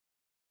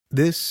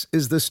This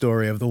is the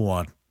story of the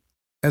one.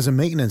 As a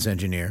maintenance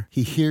engineer,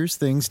 he hears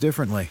things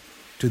differently.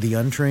 To the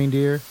untrained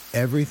ear,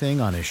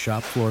 everything on his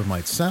shop floor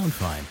might sound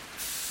fine,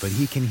 but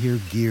he can hear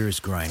gears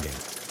grinding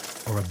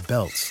or a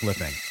belt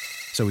slipping.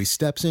 So he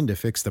steps in to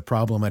fix the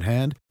problem at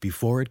hand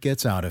before it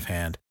gets out of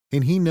hand.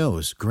 And he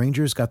knows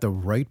Grainger's got the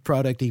right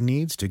product he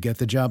needs to get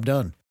the job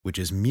done, which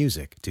is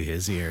music to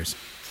his ears.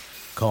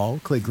 Call,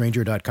 click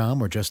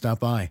Grainger.com, or just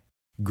stop by.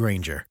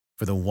 Grainger,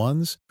 for the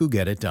ones who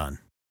get it done.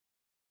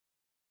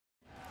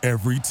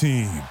 Every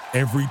team,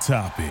 every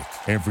topic,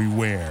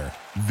 everywhere.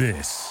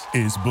 This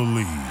is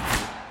Believe.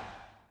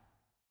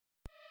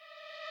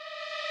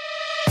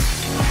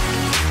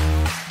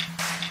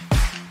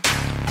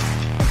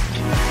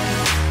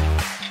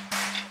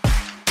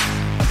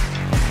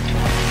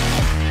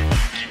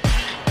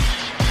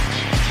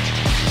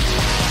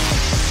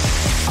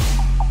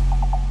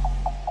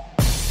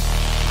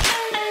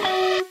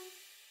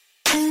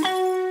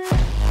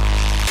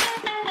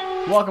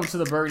 Welcome to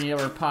the Burgundy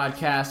Yellow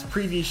Podcast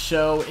preview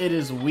show. It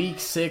is week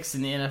 6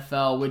 in the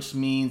NFL, which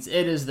means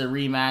it is the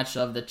rematch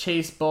of the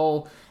Chase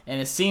Bowl, and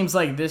it seems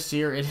like this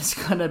year it is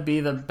going to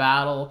be the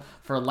battle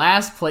for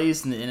last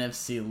place in the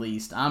NFC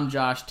East. I'm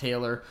Josh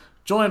Taylor,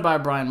 joined by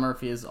Brian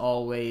Murphy as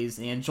always,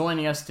 and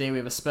joining us today we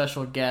have a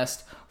special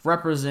guest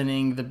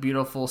representing the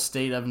beautiful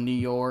state of New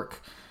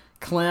York,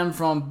 Clem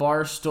from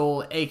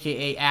Barstool,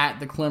 aka at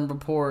the Clem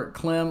Report.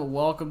 Clem,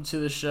 welcome to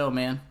the show,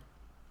 man.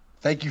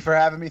 Thank you for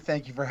having me.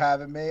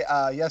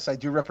 Yes, I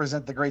do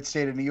represent the great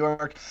state of New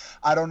York.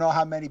 I don't know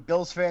how many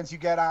Bills fans you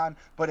get on,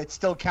 but it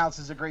still counts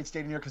as a great state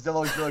of New York because they'll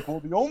always be like, well,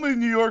 the only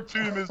New York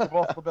team is the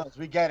Buffalo Bills.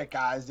 We get it,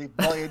 guys. They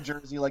play in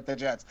Jersey like the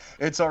Jets.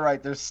 It's all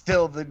right. They're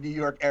still the New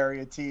York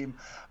area team.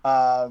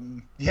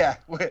 You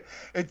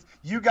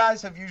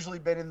guys have usually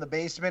been in the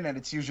basement, and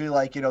it's usually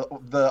like, you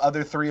know, the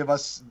other three of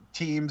us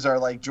teams are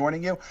like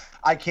joining you.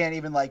 I can't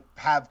even like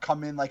have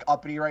come in like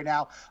uppity right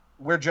now.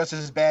 We're just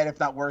as bad, if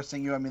not worse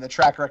than you. I mean, the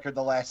track record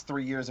the last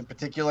 3 years in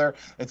particular,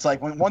 it's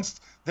like once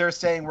they're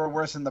saying we're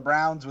worse than the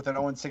Browns with an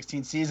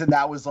 0-16 season,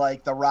 that was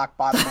like the rock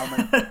bottom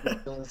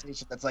moment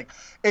realization. That's like,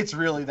 it's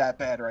really that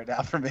bad right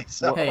now for me.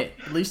 So hey,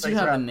 at least you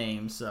have a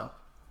name, so.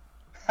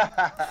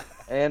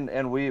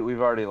 and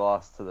we've already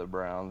lost to the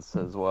Browns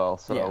as well,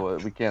 so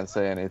we can't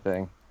say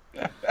anything.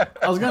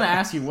 I was going to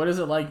ask you, what is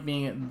it like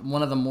being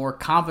one of the more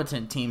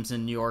competent teams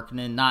in New York and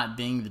then not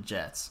being the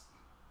Jets?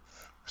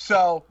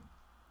 So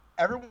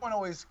everyone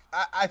always,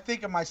 I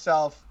think of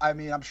myself, I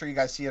mean, I'm sure you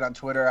guys see it on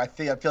Twitter. I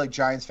feel like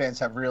Giants fans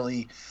have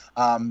really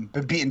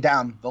been beaten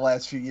down the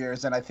last few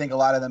years, and I think a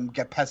lot of them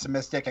get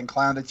pessimistic and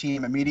clown the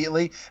team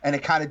immediately, and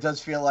it kind of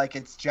does feel like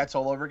it's Jets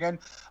all over again.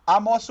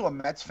 I'm also a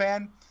Mets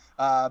fan.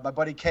 My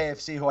buddy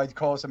KFC, who I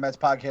co-host a Mets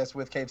podcast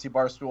with, KFC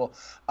Barstool,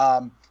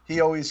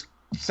 he always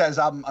says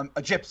I'm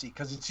a gypsy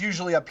because it's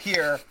usually up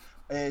here.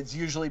 It's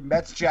usually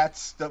Mets,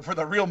 Jets for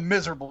the real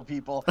miserable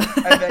people,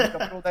 and then the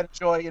people that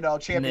enjoy, you know,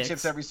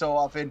 championships Knicks. every so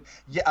often.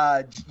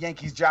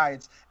 Yankees,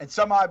 Giants, and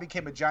somehow I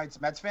became a Giants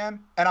Mets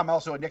fan, and I'm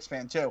also a Knicks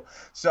fan too.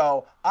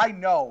 So I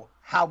know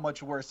how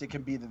much worse it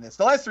can be than this.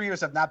 The last 3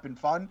 years have not been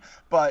fun,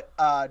 but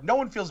no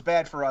one feels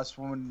bad for us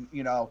when,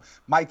 you know,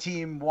 my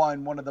team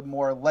won one of the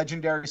more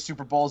legendary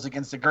Super Bowls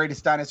against the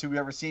greatest dynasty we've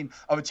ever seen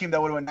of a team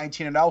that would have went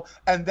 19-0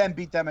 and then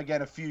beat them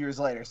again a few years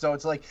later. So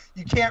it's like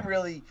you can't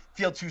really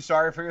feel too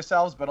sorry for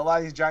yourselves, but a lot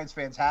of these Giants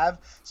fans have.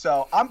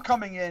 So I'm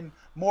coming in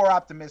more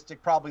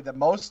optimistic probably than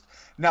most.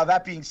 Now,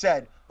 that being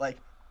said, like,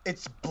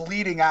 it's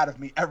bleeding out of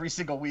me every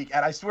single week.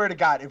 And I swear to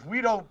God, if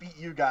we don't beat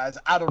you guys,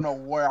 I don't know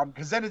where I'm,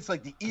 because then it's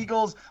like the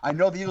Eagles. I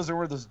know the Eagles are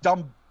wearing those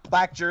dumb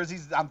black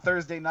jerseys on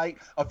Thursday night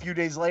a few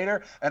days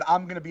later, and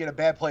I'm going to be in a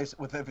bad place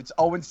with if it's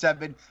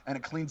 0-7 and a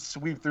clean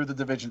sweep through the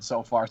division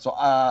so far. So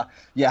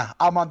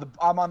I'm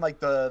on like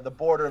the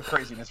border of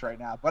craziness right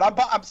now, but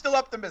I'm still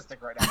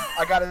optimistic right now.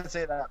 I got to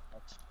say that.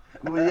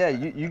 Well, yeah,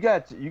 you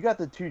got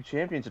the 2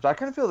 championships. I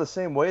kind of feel the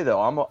same way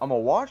though. I'm a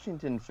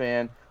Washington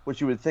fan, which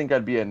you would think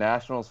I'd be a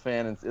Nationals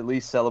fan and at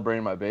least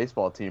celebrating my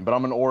baseball team, but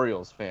I'm an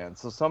Orioles fan.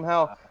 So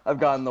somehow I've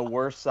gotten the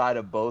worst side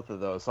of both of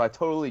those. So I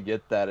totally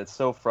get that. It's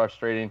so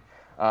frustrating.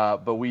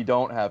 But we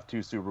don't have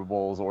 2 Super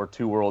Bowls or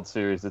 2 World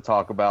Series to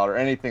talk about or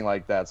anything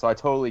like that. So I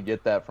totally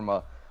get that from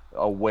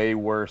a way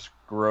worse,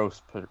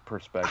 gross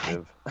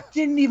perspective. I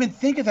didn't even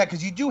think of that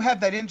because you do have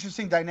that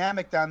interesting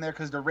dynamic down there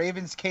because the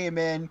Ravens came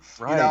in,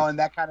 right, you know, and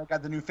that kind of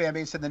got the new fan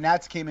base, and the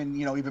Nats came in,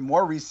 you know, even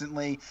more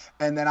recently,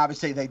 and then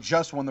obviously they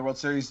just won the World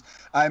Series.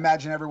 I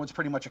imagine everyone's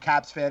pretty much a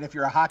Caps fan. If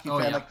you're a hockey fan,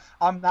 yeah. like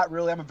I'm not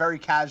really. I'm a very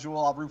casual.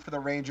 I'll root for the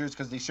Rangers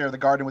because they share the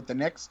Garden with the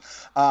Knicks,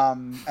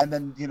 and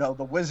then, you know,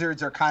 the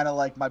Wizards are kind of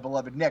like my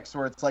beloved Knicks,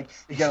 where it's like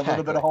you get a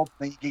little bit of hope,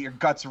 and then you get your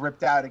guts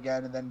ripped out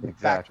again, and then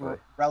back to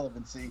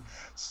relevancy.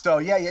 So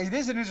yeah, it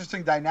is an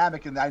interesting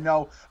dynamic, and I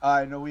know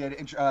we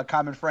had a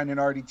common friend in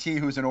RDT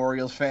who's an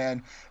Orioles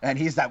fan, and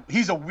he's a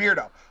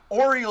weirdo.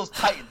 Orioles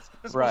Titans.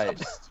 This was the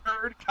most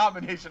absurd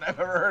combination I've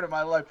ever heard in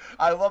my life.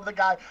 I love the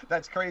guy.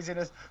 That's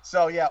craziness.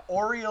 So yeah,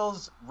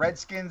 Orioles,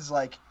 Redskins,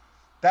 like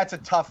that's a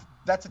tough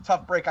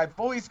break. I've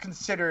always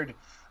considered,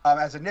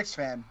 as a Knicks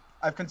fan,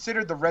 I've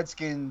considered the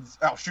Redskins.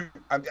 Oh shoot,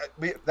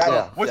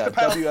 what's the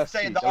penalty for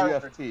saying the R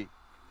word?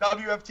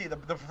 WFT, the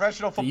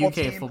professional football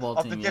team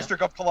of the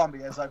District of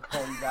Columbia, as I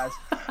call you guys.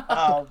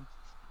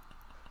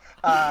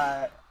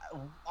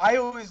 I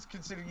always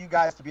consider you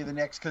guys to be the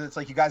Knicks because it's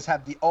like you guys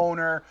have the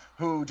owner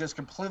who just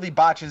completely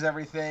botches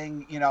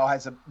everything,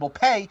 will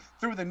pay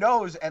through the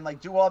nose and like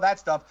do all that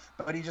stuff,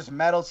 but he just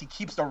meddles. He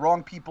keeps the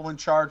wrong people in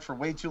charge for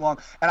way too long.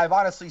 And I've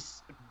honestly,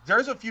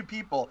 there's a few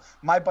people,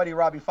 my buddy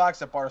Robbie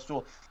Fox at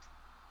Barstool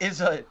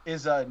is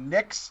a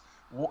Knicks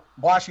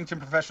Washington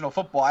professional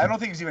football. I don't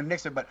think he's even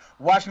Knicks, but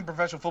Washington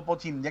professional football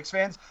team Knicks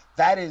fans.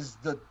 That is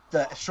the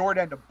short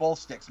end of both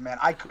sticks, man.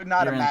 I could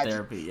not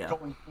imagine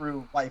going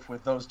through life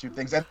with those two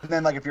things. And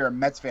then, like, if you're a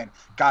Mets fan,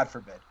 God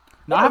forbid.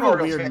 No, I have a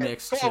weird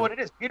mix. Too. What it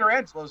is, Peter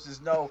Angelos is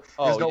no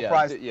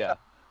prize. Yeah.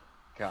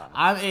 God.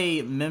 I'm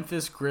a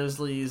Memphis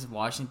Grizzlies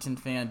Washington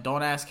fan.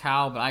 Don't ask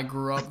how, but I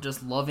grew up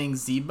just loving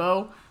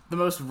Zebo. The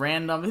most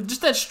random,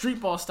 just that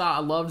street ball style.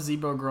 I loved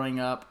Zebo growing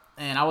up.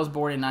 And I was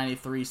born in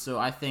 93, so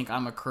I think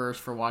I'm a curse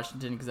for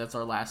Washington because that's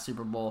our last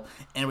Super Bowl,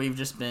 and we've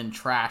just been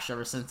trash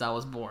ever since I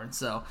was born.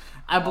 So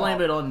I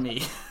blame it on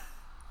me.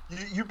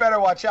 You better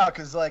watch out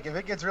because, like, if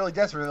it gets really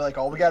desperate, like,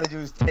 all we got to do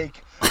is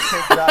take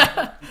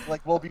that.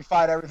 Like, we'll be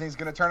fine. Everything's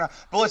going to turn out.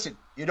 But listen,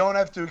 you don't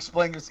have to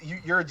explain.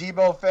 You're a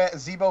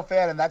Zebo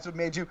fan, and that's what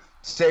made you.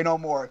 Say no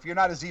more. If you're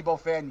not a Zebo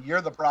fan,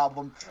 you're the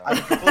problem. I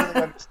can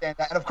completely understand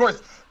that. And, of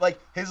course, like,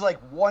 his, like,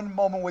 one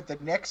moment with the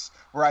Knicks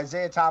where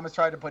Isaiah Thomas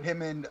tried to put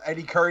him and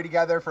Eddie Curry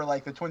together for,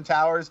 like, the Twin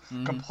Towers,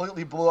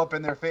 completely blew up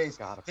in their face.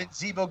 Then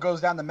Zebo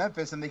goes down to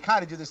Memphis, and they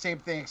kind of do the same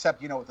thing,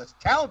 except, with a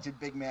talented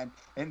big man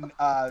and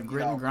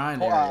grit and grind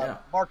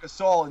Marcus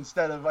Gasol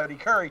instead of Eddie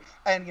Curry.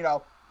 And, you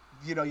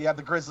have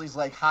the Grizzlies,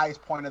 like,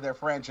 highest point of their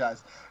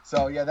franchise.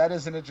 So, yeah, that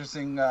is an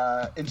interesting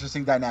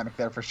dynamic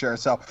there for sure.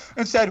 So,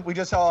 instead, we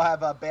just all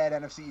have bad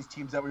NFC East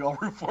teams that we all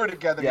root for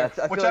together,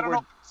 which I don't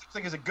know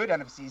if is a good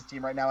NFC East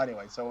team right now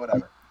anyway, so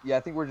whatever. Yeah,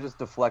 I think we're just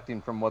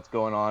deflecting from what's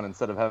going on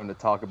instead of having to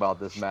talk about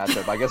this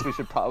matchup. I guess we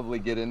should probably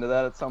get into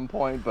that at some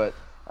point, but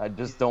I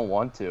just don't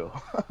want to.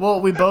 Well,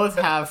 we both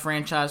have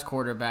franchise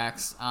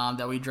quarterbacks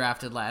that we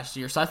drafted last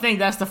year. So I think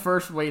that's the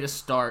first way to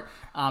start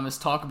is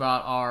talk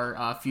about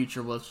our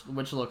future,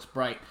 which looks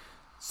bright.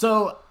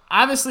 So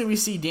obviously we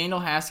see Daniel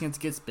Haskins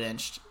gets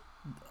benched.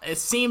 It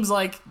seems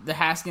like the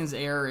Haskins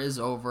era is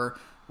over.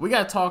 We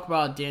got to talk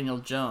about Daniel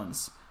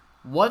Jones.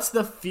 What's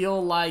the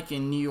feel like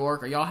in New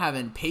York? Are y'all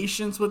having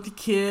patience with the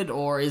kid,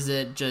 or is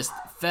it just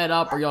fed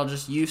up? Or y'all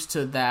just used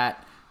to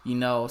that,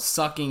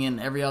 sucking in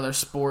every other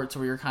sport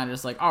where you're kind of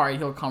just like, all right,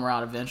 he'll come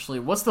around eventually.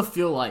 What's the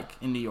feel like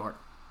in New York?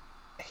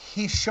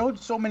 He showed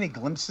so many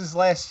glimpses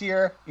last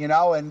year,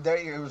 and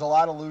there was a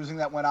lot of losing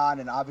that went on,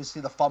 and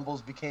obviously the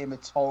fumbles became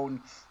its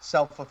own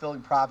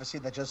self-fulfilling prophecy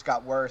that just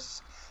got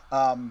worse.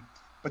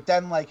 But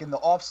then, like, in the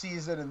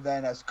offseason and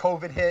then as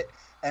COVID hit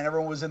and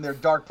everyone was in their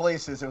dark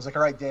places, it was like,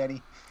 all right,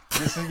 Danny,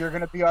 you're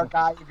going to be our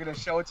guy. You're going to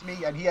show it to me.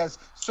 And he has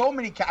so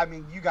many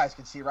you guys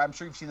can see, right? I'm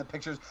sure you've seen the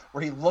pictures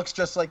where he looks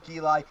just like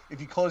Eli.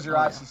 If you close your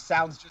eyes, he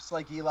sounds just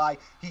like Eli.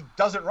 He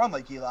doesn't run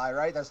like Eli,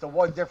 right? That's the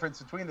one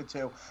difference between the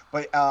two.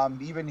 But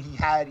even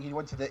he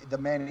went to the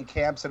Manning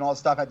camps and all that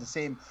stuff, had the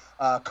same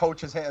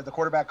coach as the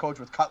quarterback coach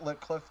with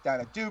Cutcliffe down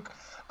at Duke.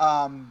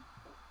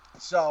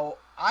 So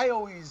I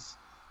always...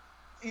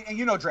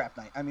 And draft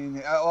night. I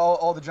mean,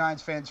 all the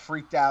Giants fans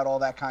freaked out, all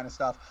that kind of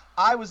stuff.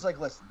 I was like,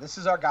 listen, this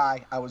is our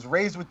guy. I was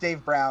raised with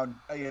Dave Brown.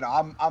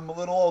 I'm a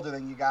little older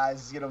than you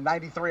guys.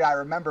 93, I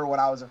remember when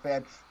I was a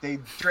fan. They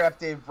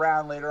draft Dave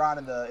Brown later on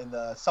in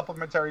the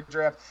supplementary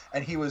draft,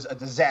 and he was a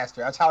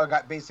disaster. That's how I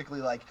got basically,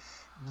 like,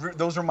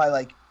 those were my,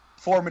 like,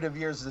 formative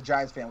years as a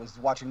Giants fan, was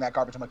watching that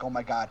garbage. I'm like, oh,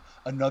 my God,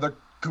 another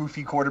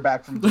goofy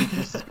quarterback from Duke.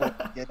 This is going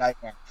to be a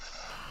nightmare.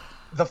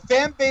 The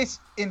fan base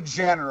in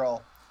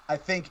general, I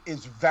think,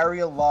 is very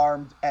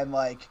alarmed, and,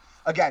 like,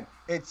 again,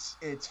 it's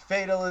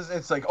fatal.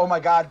 It's like, oh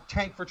my God,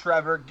 tank for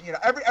Trevor.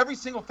 Every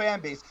single fan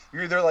base,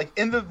 you're either like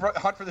in the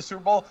hunt for the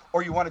Super Bowl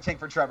or you want to tank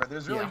for Trevor.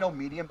 There's really no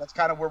medium. That's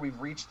kind of where we've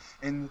reached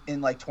in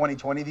like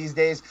 2020 these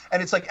days.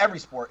 And it's like every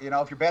sport.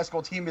 If your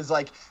basketball team is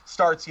like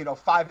starts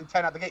 5-10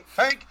 out the gate,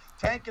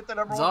 tank, get the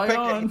number one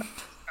pick.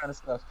 Kind of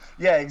stuff.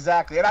 Yeah,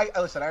 exactly. And I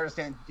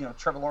understand,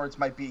 Trevor Lawrence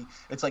might be,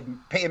 it's like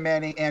Peyton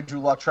Manning, Andrew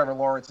Luck, Trevor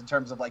Lawrence in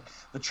terms of like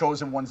the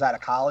chosen ones out of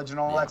college and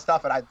all that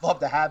stuff. And I'd love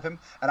to have him,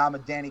 and I'm a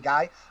Danny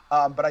guy.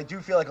 But I do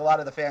feel like a lot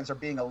of the fans are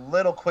being a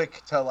little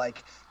quick to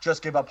like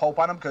just give up hope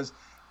on him, because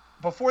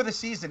before the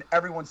season,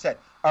 everyone said,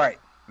 all right,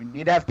 we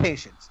need to have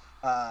patience.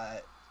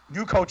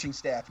 New coaching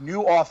staff,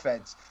 new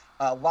offense.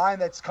 Line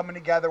that's coming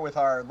together with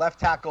our left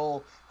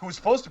tackle, who was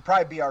supposed to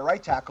probably be our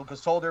right tackle,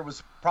 because Solder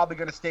was probably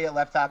going to stay at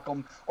left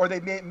tackle, or they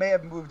may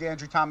have moved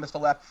Andrew Thomas to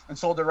left and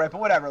Solder right,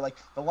 but whatever. Like,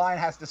 the line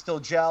has to still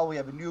gel. We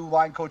have a new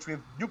line coach. We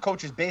have new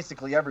coaches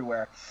basically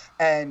everywhere.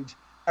 And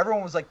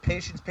everyone was like,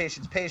 patience.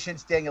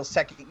 Daniel's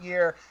second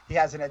year. He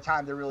hasn't had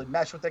time to really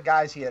mesh with the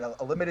guys. He had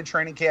a limited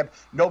training camp,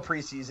 no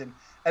preseason.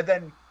 And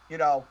then,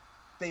 I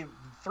think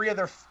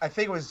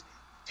it was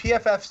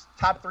PFF's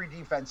top 3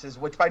 defenses,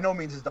 which by no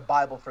means is the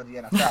Bible for the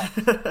NFL.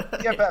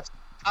 PFF's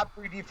top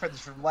 3 defenses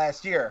from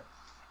last year,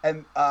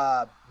 and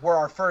were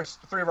our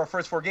first 3 of our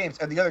first 4 games,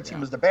 and the other team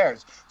was the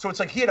Bears. So it's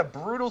like he had a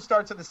brutal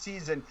start to the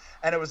season,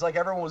 and it was like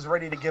everyone was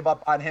ready to give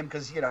up on him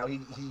because he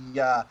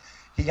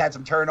had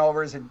some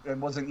turnovers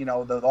and wasn't,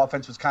 the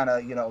offense was kind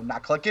of,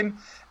 not clicking.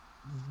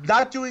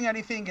 Not doing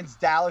anything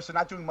against Dallas, or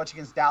not doing much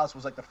against Dallas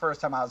was like the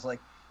first time I was like,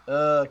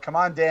 come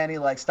on, Danny,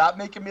 like stop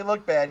making me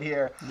look bad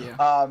here.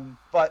 Yeah.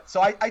 But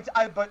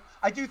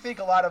I do think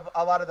a lot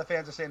of the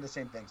fans are saying the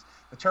same things.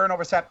 The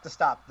turnovers have to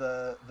stop.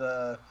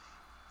 The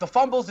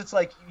fumbles, it's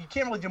like you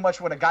can't really do much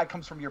when a guy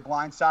comes from your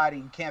blind side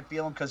and you can't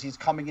feel him because he's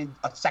coming in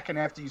a second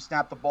after you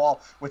snap the ball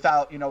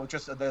without,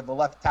 just the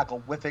left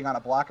tackle whiffing on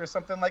a block or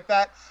something like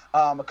that.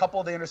 A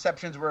couple of the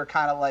interceptions were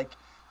kind of like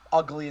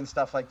ugly and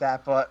stuff like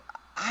that, but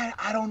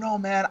I don't know,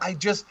 man.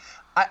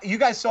 You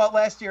guys saw it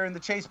last year in the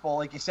Chase Bowl,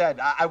 like you said.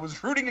 I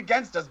was rooting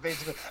against us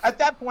basically at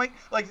that point.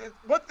 Like,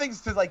 what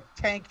things to like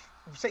tank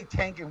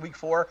in week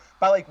 4?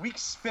 By like week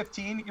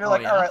 15, you're all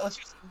right, let's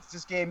just lose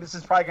this game. This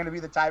is probably going to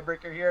be the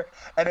tiebreaker here.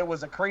 And it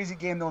was a crazy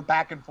game going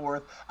back and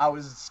forth. I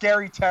was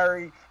Scary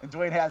Terry and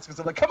Dwayne Haskins.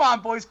 I'm like, come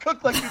on, boys,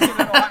 cook like you did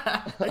in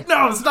Ohio.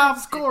 No, stop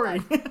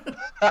scoring.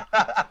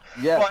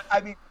 Yeah. But I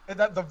mean,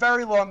 the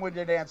very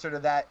long-winded answer to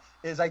that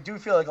is I do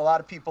feel like a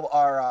lot of people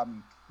are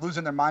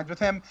losing their minds with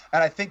him.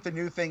 And I think the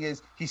new thing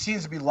is he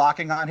seems to be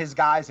locking on his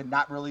guys and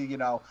not really,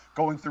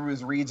 going through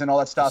his reads and all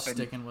that stuff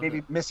and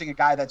maybe missing a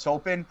guy that's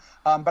open.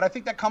 But I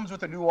think that comes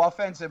with a new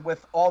offense and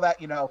with all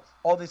that,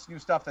 all this new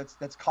stuff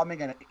that's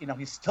coming. And,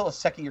 he's still a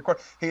second-year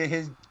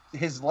quarterback.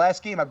 His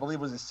last game, I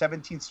believe, was his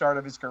 17th start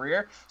of his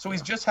career. So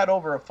he's just had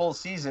over a full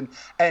season.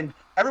 And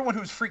everyone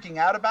who's freaking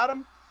out about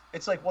him,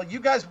 it's like, well, you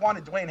guys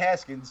wanted Dwayne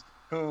Haskins,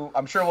 who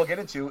I'm sure we'll get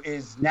into,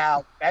 is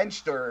now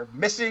benched or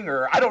missing,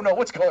 or I don't know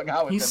what's going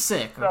on with him. He's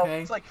sick, so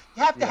okay? It's like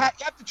you have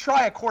to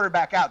try a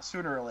quarterback out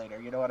sooner or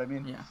later. You know what I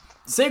mean? Yeah.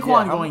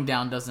 Saquon going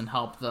down doesn't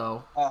help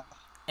though.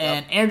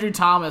 And Andrew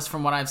Thomas,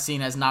 from what I've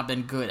seen, has not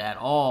been good at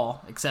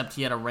all, except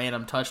he had a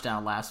random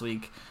touchdown last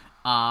week.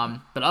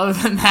 But other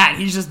than that,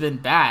 he's just been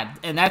bad.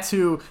 And that's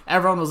who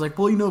everyone was like,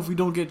 well, if we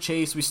don't get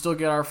Chase, we still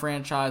get our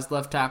franchise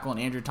left tackle and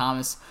Andrew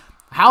Thomas.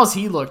 How's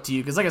he look to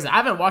you? Because like I said, I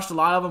haven't watched a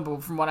lot of him,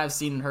 but from what I've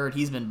seen and heard,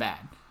 he's been bad.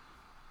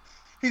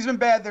 He's been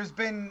bad.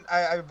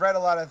 I've read a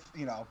lot of,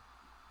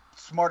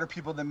 smarter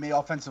people than me,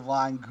 offensive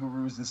line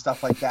gurus and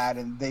stuff like that,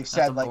 and they've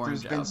said like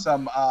there's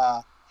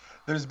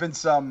been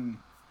some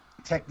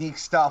technique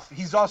stuff.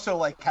 He's also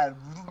like had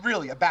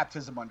really a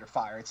baptism under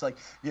fire. It's like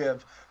you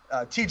have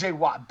T.J.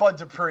 Watt, Bud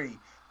Dupree,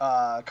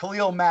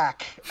 Khalil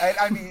Mack.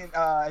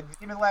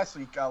 Even last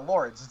week,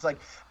 Lawrence. It's like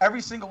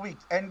every single week.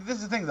 And this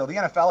is the thing, though. The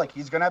NFL, like,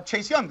 he's going to have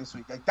Chase Young this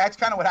week. Like, that's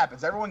kind of what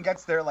happens. Everyone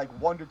gets their, like,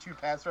 1 to 2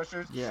 pass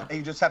rushers, and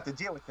you just have to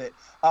deal with it.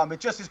 It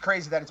just is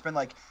crazy that it's been,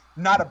 like,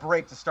 not a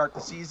break to start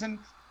the season.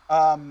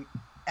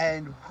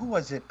 And who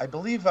was it? I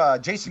believe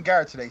Jason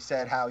Garrett today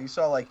said how you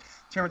saw, like,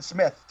 Tyron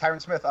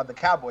Smith of the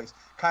Cowboys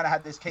kind of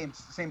had this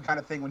same kind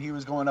of thing when he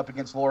was going up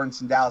against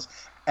Lawrence in Dallas.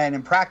 And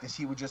in practice,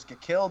 he would just get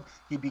killed.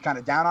 He'd be kind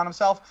of down on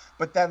himself.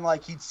 But then,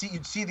 like, you'd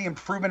see the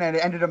improvement, and it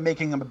ended up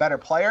making him a better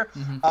player.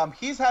 Mm-hmm.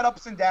 He's had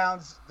ups and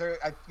downs.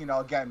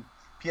 Again,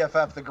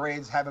 PFF, the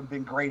grades haven't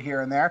been great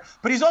here and there.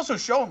 But he's also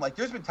shown, like,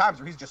 there's been times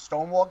where he's just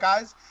stonewall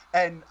guys.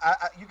 And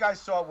you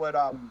guys saw what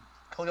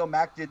Khalil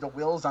Mack did to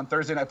Wills on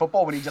Thursday Night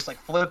Football when he just, like,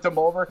 flipped him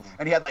over.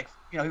 And he had, like,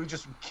 he was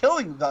just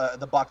killing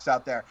the Bucs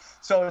out there.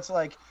 So it's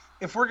like,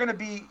 if we're going to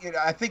be,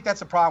 I think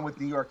that's a problem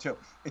with New York too.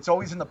 It's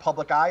always in the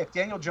public eye. If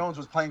Daniel Jones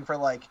was playing for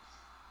like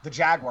the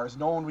Jaguars,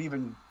 no one would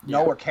even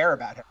know or care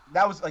about him.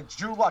 That was like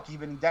Drew Luck,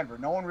 even in Denver.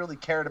 No one really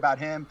cared about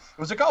him.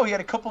 It was like, oh, he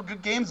had a couple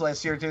good games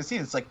last year to the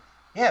season. It's like,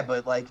 yeah,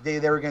 but like they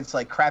were against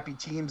like crappy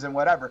teams and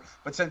whatever.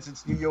 But since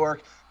it's New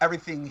York,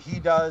 everything he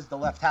does, the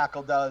left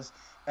tackle does,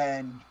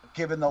 and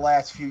given the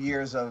last few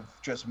years of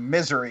just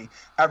misery,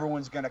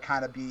 everyone's going to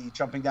kind of be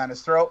jumping down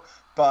his throat.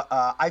 But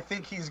I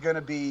think he's going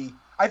to be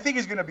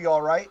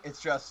all right. It's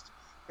just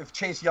if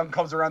Chase Young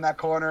comes around that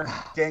corner,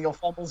 Daniel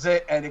fumbles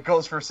it, and it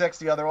goes for 6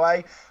 the other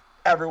way,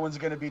 everyone's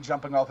going to be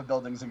jumping off of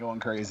buildings and going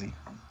crazy.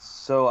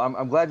 So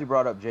I'm glad you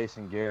brought up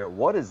Jason Garrett.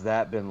 What has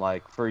that been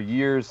like for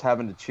years,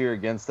 having to cheer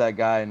against that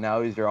guy, and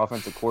now he's your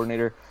offensive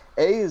coordinator?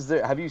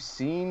 Have you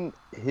seen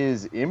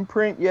his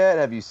imprint yet?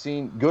 Have you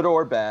seen good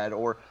or bad,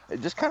 or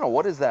just kind of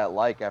what is that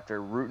like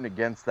after rooting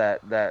against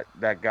that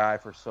guy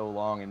for so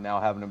long and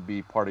now having him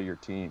be part of your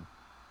team?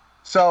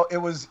 So it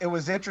was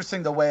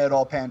interesting the way it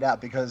all panned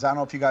out, because I don't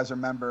know if you guys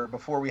remember,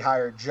 before we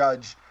hired Joe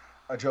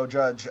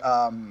Judge,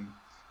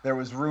 there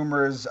was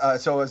rumors. I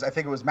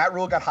think it was Matt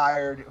Rule got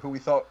hired, who we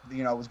thought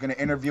was going to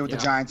interview with the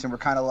Giants, and we're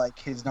kind of like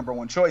his number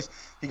one choice.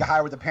 He got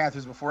hired with the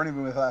Panthers before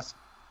interviewing with us.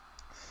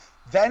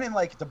 Then in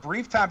like the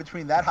brief time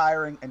between that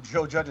hiring and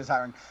Joe Judge's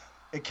hiring,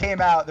 it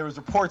came out there was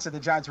reports that the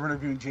Giants were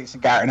interviewing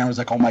Jason Garrett, and I was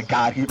like, oh my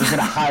God, he was going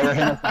to hire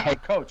him as the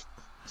head coach.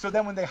 So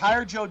then when they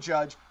hired Joe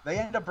Judge, they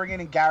ended up bringing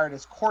in Garrett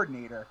as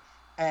coordinator.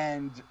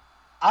 And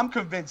I'm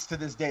convinced to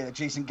this day that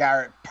Jason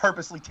Garrett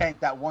purposely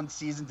tanked that one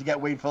season to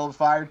get Wade Phillips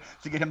fired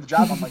to get him the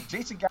job. I'm like,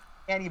 Jason Garrett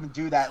can't even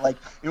do that. Like,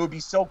 it would be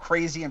so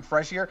crazy and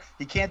fresh here.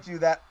 He can't do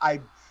that.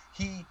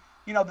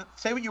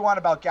 say what you want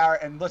about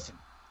Garrett, and listen,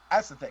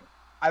 that's the thing.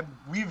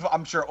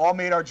 I'm sure all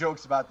made our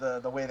jokes about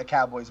the way the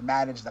Cowboys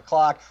manage the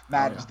clock,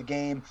 manage the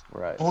game,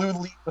 right?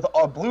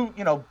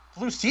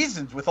 Blue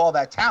seasons with all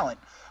that talent,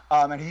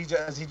 and he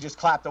just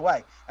clapped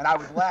away, and I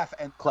would laugh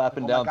and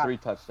clapping down 3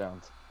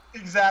 touchdowns.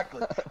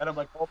 Exactly, and I'm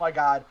like, oh my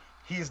God,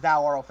 he's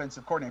now our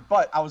offensive coordinator.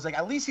 But I was like,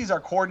 at least he's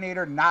our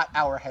coordinator, not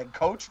our head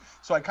coach.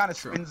 So I kind of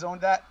spin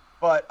zoned that.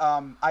 But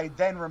I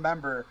then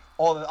remember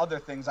all the other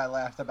things I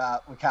laughed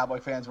about with Cowboy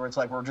fans, where it's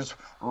like we're just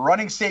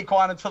running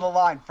Saquon into the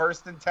line,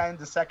 1st and 10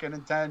 to 2nd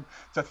and 10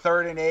 to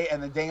 3rd and 8,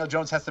 and then Daniel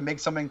Jones has to make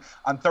something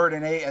on 3rd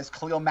and 8 as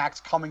Khalil Mack's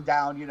coming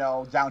down,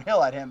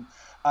 downhill at him.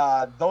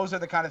 Those are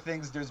the kind of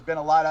things. There's been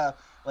a lot of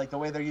like the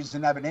way they're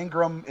using Evan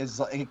Ingram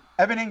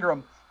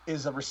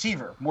is a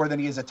receiver more than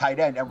he is a tight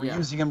end, and we're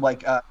using him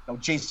like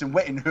Jason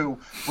Witten, who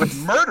would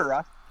murder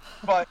us,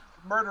 but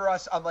murder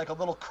us on like a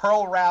little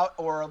curl route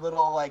or a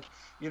little like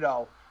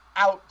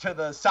out to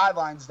the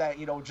sidelines that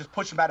just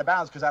push him out of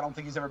bounds, because I don't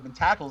think he's ever been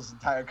tackled his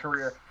entire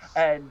career.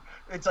 And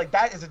it's like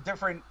that is a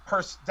different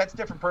that's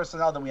different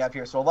personnel than we have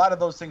here. So a lot of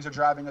those things are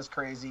driving us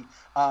crazy.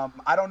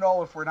 I don't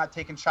know if we're not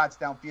taking shots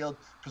downfield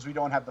because we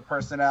don't have the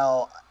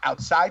personnel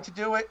outside to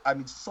do it. I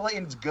mean,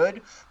 Slayton's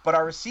good, but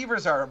our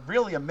receivers are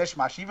really a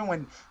mishmash, even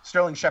when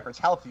Sterling Shepard's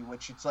healthy,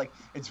 which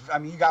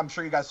I'm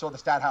sure you guys saw the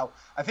stat how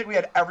I think we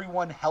had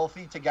everyone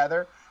healthy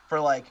together for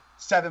like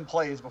 7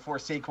 plays before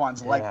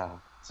Saquon's leg.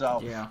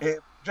 So it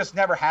just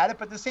never had it.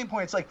 But at the same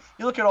point, it's like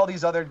you look at all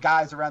these other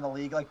guys around the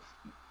league, like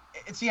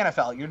it's the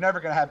NFL. You're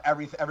never going to have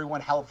everyone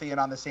healthy and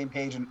on the same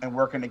page and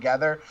working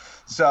together.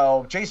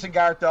 So Jason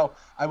Garrett, though,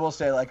 I will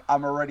say, like,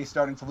 I'm already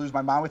starting to lose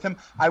my mind with him.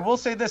 I will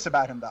say this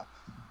about him, though.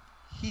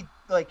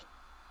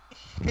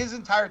 His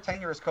entire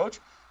tenure as coach,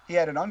 he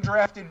had an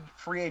undrafted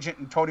free agent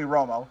in Tony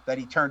Romo that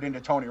he turned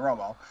into Tony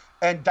Romo,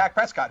 and Dak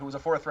Prescott, who was a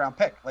 4th-round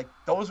pick. Like,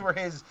 those were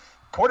his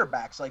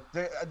quarterbacks. Like,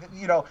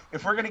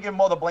 if we're going to give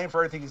him all the blame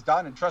for everything he's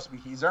done, and trust me,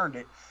 he's earned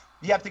it,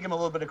 you have to give him a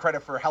little bit of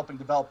credit for helping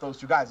develop those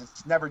 2 guys.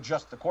 It's never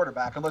just the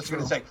quarterback, unless you're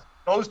going to say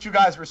those 2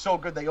 guys were so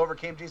good they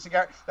overcame Jason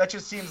Garrett. That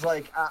just seems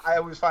like I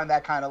always find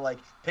that kind of like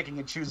picking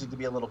and choosing to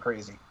be a little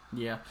crazy.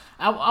 Yeah,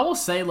 I will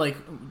say, like,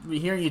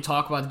 hearing you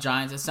talk about the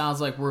Giants, it sounds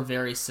like we're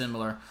very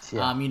similar.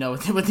 Yeah.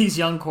 With these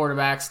young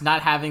quarterbacks,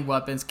 not having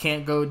weapons,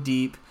 can't go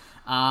deep.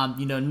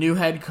 New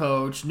head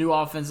coach, new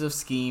offensive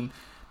scheme.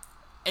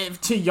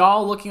 To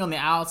y'all looking on the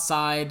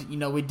outside,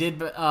 we did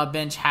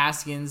bench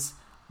Haskins.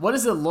 What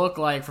does it look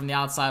like from the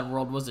outside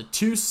world? Was it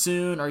too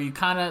soon? Are you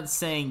kind of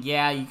saying,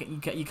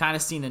 you kind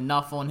of seen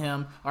enough on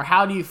him? Or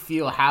how do you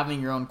feel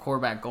having your own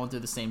quarterback going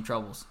through the same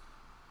troubles?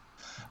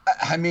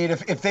 I mean,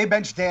 if they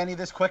bench Danny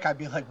this quick, I'd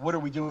be like, what are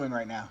we doing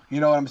right now? You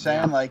know what I'm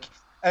saying? Yeah. Like,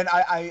 and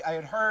I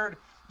had heard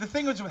the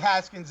thing was with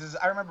Haskins is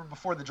I remember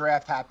before the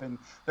draft happened,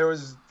 there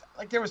was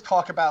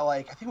talk about,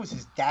 like, I think it was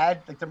his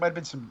dad. Like, there might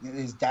have been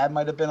his dad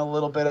might have been a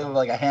little bit of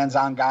like a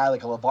hands-on guy,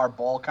 like a LeVar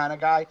Ball kind of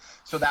guy.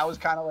 So that was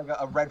kind of like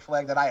a red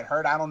flag that I had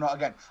heard. I don't know.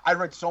 Again, I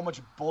read so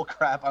much bull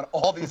crap on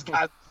all these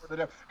guys before the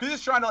draft because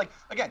just trying to, like,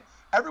 again,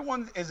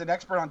 everyone is an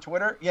expert on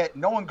Twitter, yet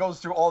no one goes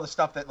through all the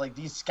stuff that like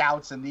these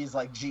scouts and these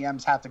like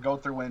GMs have to go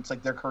through when it's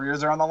like their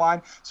careers are on the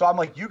line. So I'm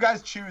like, you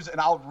guys choose and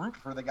I'll root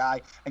for the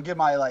guy and give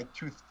my like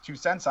two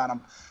cents on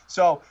him.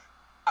 So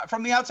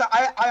from the outside,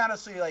 I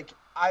honestly, like,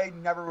 I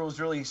never was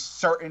really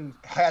certain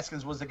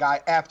Haskins was the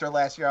guy. After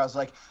last year, I was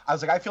like,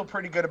 I feel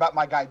pretty good about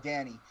my guy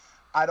Danny.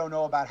 I don't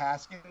know about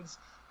Haskins.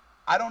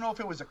 I don't know if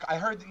it was I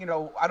heard,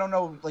 I don't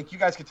know, like, you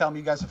guys could tell me,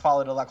 you guys have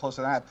followed it a lot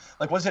closer than that.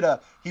 Like, was it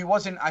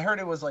I heard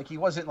it was like, he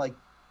wasn't like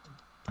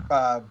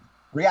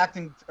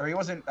reacting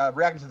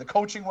to the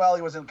coaching well.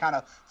 He wasn't kind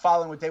of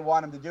following what they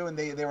want him to do. And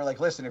they were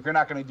like, listen, if you're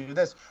not going to do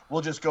this,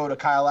 we'll just go to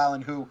Kyle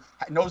Allen, who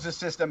knows the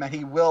system, and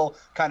he will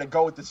kind of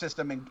go with the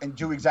system and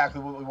do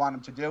exactly what we want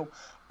him to do.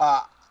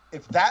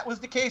 If that was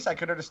the case, I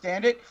could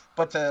understand it.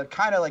 But to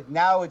kind of like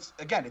now it's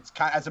kind of,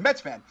 as a Mets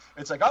fan,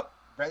 it's like,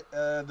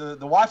 the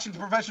Washington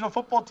professional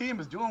football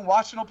team is doing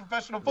Washington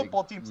professional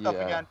football team stuff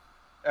again.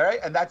 All right.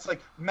 And that's like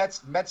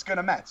Mets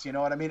gonna Mets. You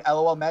know what I mean?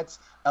 LOL Mets,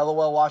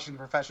 LOL Washington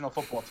professional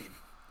football team.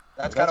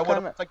 That's kind of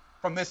what it's like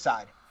from this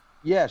side.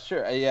 Yeah,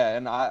 sure. Yeah,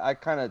 and I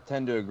kind of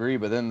tend to agree.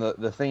 But then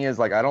the thing is,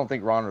 like, I don't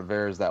think Ron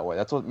Rivera is that way.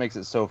 That's what makes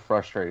it so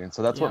frustrating.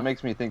 So that's what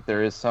makes me think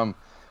there is some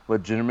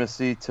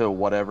legitimacy to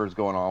whatever's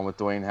going on with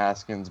Dwayne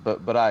Haskins.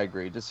 But I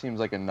agree. It just seems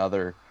like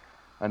another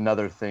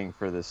thing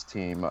for this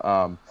team.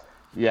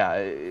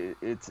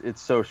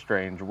 It's so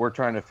strange. We're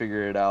trying to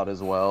figure it out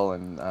as well,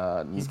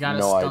 and he's got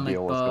no a stomach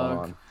idea what's bug. going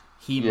on.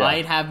 He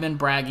might have been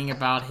bragging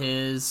about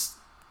his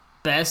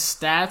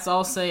best stats,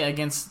 I'll say,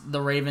 against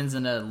the Ravens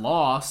in a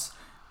loss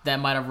that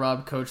might have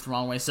rubbed Coach the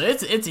wrong way. So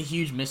it's a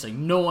huge miss. Like,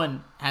 no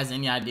one has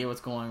any idea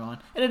what's going on.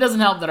 And it doesn't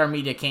help that our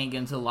media can't get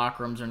into the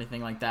locker rooms or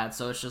anything like that.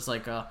 So it's just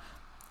like it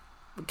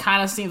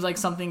kind of seems like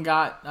something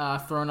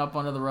got thrown up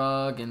under the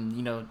rug,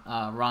 and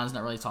Ron's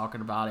not really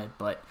talking about it,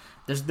 but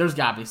there's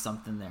got to be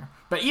something there.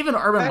 But even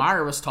Urban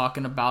Meyer was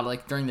talking about,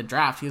 like, during the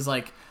draft, he was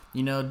like,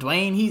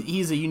 Dwayne,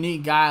 he's a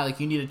unique guy. Like,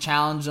 you need to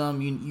challenge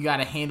him. You got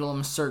to handle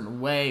him a certain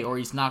way, or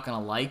he's not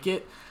gonna like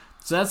it.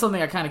 So that's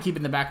something I kind of keep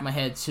in the back of my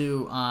head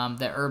too,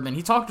 that Urban,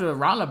 he talked to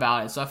Ron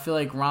about it, so I feel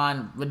like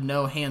Ron would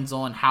know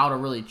hands-on how to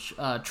really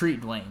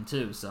treat Dwayne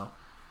too, so.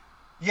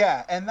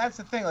 Yeah, and that's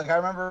the thing. Like, I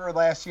remember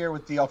last year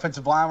with the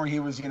offensive line where he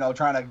was,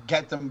 trying to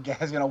get them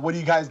guys, what do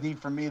you guys need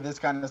from me, this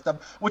kind of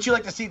stuff. Which you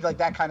like to see, like,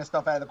 that kind of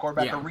stuff out of the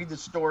quarterback, or read the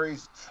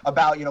stories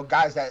about,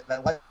 guys that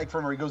like for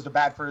him, or he goes to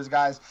bat for his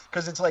guys.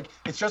 Because it's like,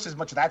 it's just as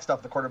much of that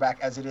stuff, the quarterback,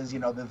 as it is,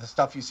 the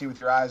stuff you see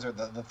with your eyes or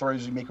the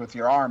throws you make with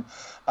your arm.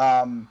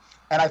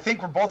 And I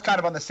think we're both kind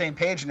of on the same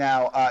page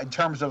now in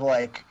terms of,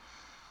 like,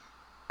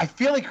 I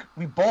feel like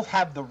we both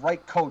have the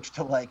right coach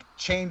to, like,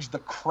 change the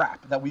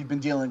crap that we've been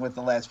dealing with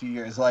the last few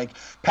years. Like,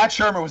 Pat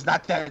Shurmur was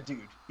not that dude.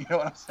 You know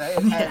what I'm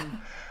saying? Yeah.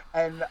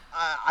 And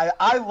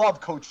I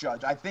love Coach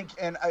Judge. I think,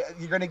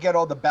 you're going to get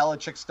all the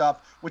Belichick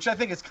stuff, which I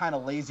think is kind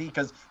of lazy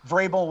because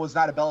Vrabel was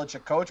not a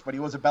Belichick coach, but he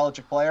was a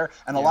Belichick player.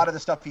 And a lot of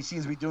the stuff he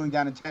seems to be doing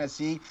down in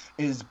Tennessee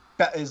is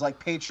like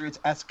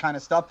Patriots-esque kind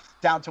of stuff,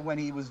 down to when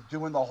he was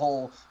doing the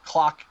whole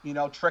clock,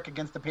 trick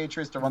against the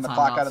Patriots to run the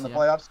clock out in the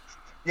playoffs.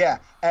 Yeah,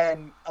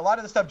 and a lot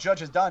of the stuff Judge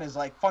has done is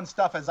like fun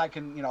stuff as I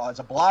can, as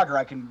a blogger,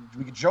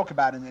 we can joke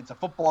about it, and it's a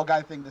football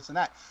guy thing, this and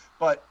that.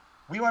 But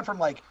we went from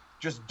like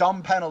just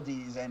dumb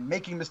penalties and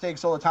making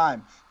mistakes all the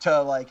time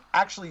to like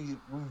actually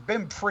we've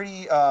been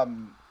pretty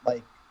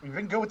we've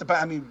been good with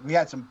we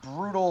had some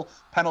brutal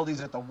penalties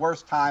at the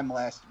worst time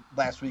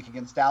last week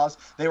against Dallas.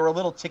 They were a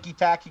little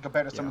ticky-tacky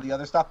compared to some of the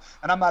other stuff.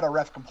 And I'm not a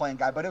ref complaint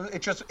guy, but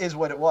it just is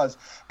what it was.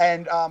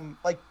 And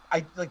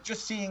I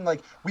just seeing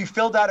like we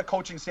filled out a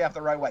coaching staff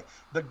the right way.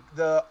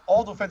 The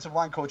old offensive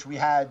line coach we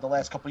had the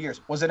last couple of years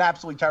was an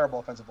absolutely terrible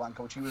offensive line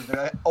coach. He was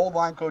the old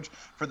line coach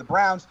for the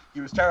Browns. He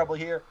was terrible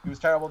here. He was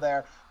terrible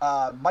there.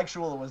 Mike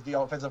Shula was the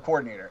offensive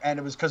coordinator, and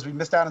it was because we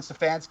missed out on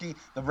Stefanski.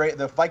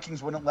 The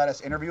Vikings wouldn't let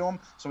us interview him,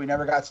 so we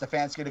never got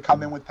Stefanski to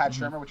come in with Pat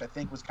Shurmur, which I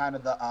think was kind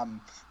of the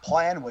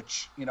plan.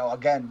 Which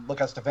again, look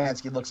how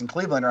Stefanski looks in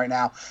Cleveland right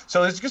now.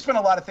 So there's just been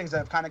a lot of things that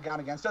have kind of gone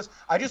against us.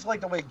 I just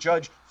like the way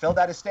Judge filled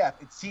out his staff.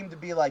 It seemed to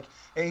be like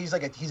he's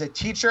a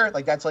teacher,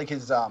 like that's like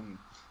his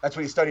that's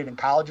what he studied in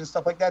college and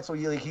stuff like that. So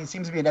he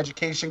seems to be an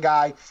education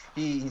guy.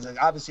 He's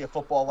like obviously a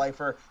football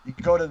lifer. You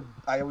go to,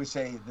 I always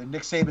say, the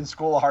Nick Saban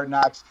School of Hard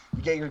Knocks.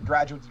 You get your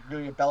graduate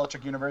degree at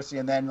Belichick University,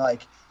 and then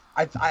like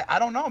I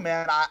don't know,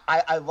 man.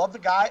 I love the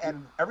guy,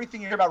 and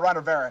everything you hear about Ron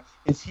Rivera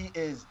is he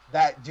is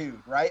that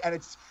dude, right? And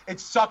it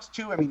sucks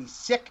too. I mean, he's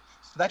sick,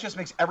 so that just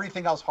makes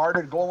everything else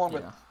harder to go along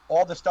with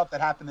all the stuff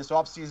that happened this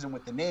offseason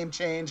with the name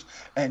change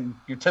and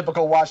your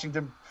typical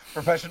Washington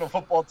professional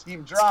football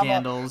team drama.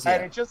 Scandals,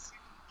 and it just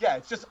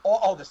it's just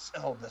all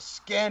the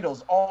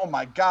scandals. Oh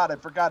my God, I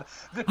forgot.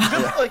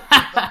 Just like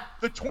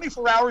the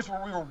 24 hours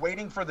where we were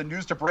waiting for the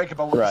news to break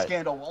about what the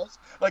scandal was.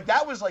 Like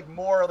that was like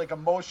more like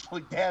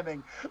emotionally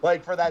damning.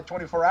 Like for that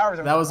 24 hours.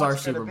 That was our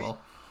Super Bowl.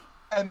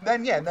 And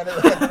then like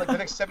the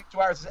next 72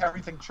 hours,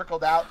 everything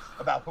trickled out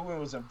about who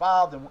was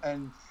involved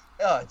and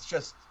it's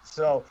just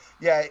so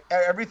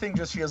everything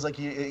just feels like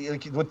you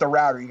with the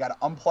router, you got to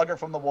unplug it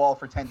from the wall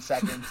for 10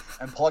 seconds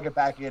and plug it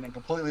back in and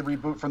completely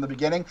reboot from the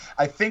beginning.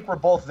 I think we're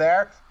both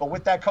there, but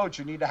with that coach,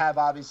 you need to have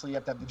you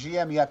have to have the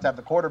GM, you have to have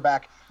the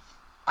quarterback.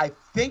 I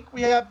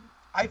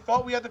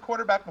thought we had the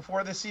quarterback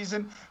before this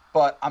season,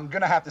 but I'm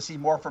gonna have to see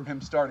more from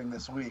him starting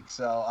this week.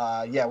 So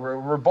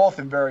we're both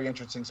in very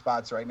interesting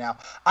spots right now.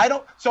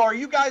 So are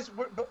you guys?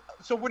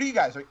 So what are you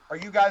guys? Are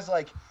you guys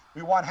like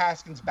we want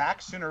Haskins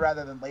back sooner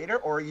rather than later,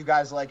 or are you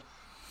guys like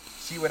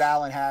see what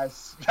Allen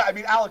has? I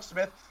mean, Alex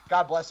Smith,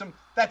 God bless him.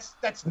 That's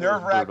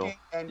nerve wracking.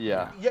 And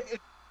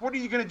what are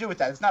you gonna do with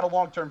that? It's not a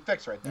long term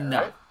fix right there.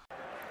 No. Right?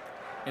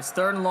 It's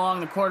 3rd and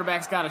long. The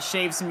quarterback's got to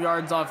shave some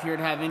yards off here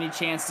to have any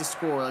chance to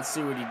score. Let's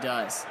see what he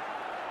does.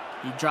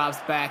 He drops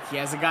back. He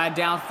has a guy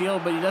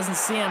downfield, but he doesn't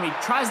see him. He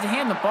tries to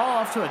hand the ball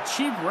off to a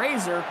cheap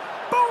razor.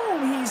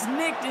 Boom! He's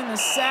nicked in the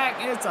sack.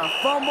 It's a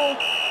fumble,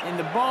 and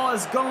the ball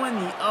is going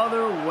the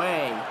other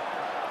way.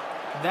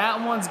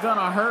 That one's going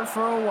to hurt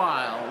for a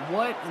while.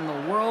 What in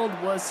the world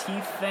was he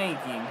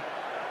thinking?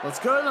 Let's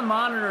go to the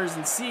monitors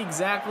and see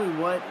exactly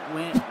what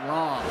went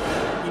wrong.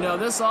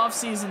 This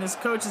offseason, his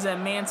coaches at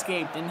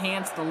Manscaped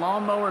enhanced the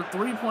Lawnmower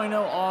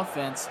 3.0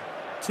 offense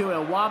to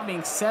a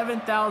whopping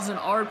 7,000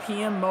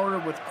 RPM motor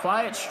with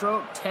quiet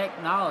stroke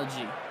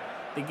technology.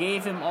 They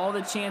gave him all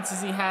the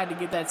chances he had to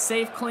get that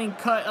safe, clean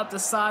cut up the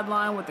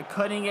sideline with the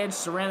cutting-edge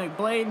ceramic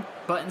blade,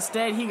 but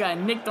instead he got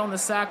nicked on the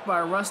sack by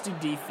a rusty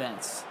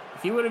defense.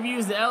 If he would have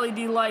used the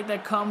LED light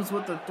that comes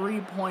with the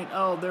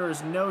 3.0, there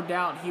is no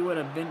doubt he would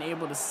have been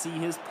able to see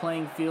his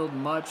playing field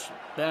much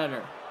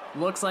better.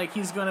 Looks like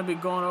he's going to be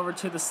going over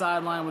to the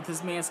sideline with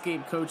his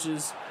Manscaped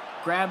coaches,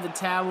 grab the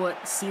tablet,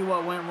 see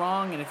what went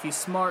wrong, and if he's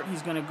smart,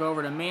 he's going to go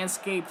over to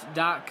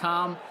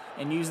manscaped.com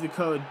and use the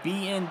code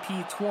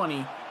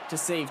BNP20 to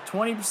save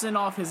 20%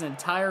 off his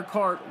entire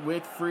cart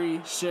with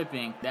free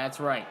shipping. That's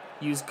right.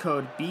 Use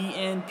code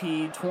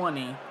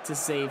BNP20 to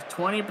save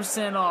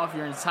 20% off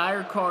your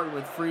entire cart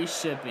with free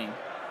shipping.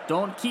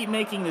 Don't keep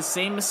making the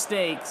same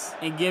mistakes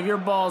and give your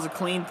balls a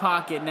clean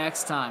pocket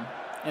next time.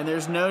 And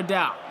there's no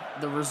doubt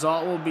the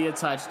result will be a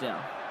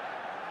touchdown.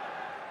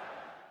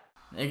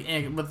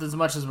 And with as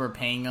much as we're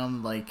paying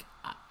him, like,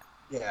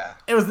 Yeah.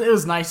 it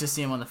was nice to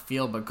see him on the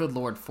field, but good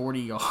Lord, 40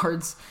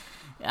 yards.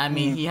 I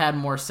mean, he had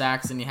more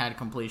sacks than he had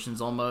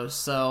completions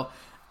almost. So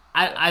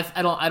I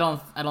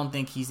don't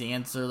think he's the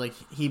answer. Like,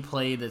 he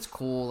played, that's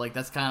cool. Like,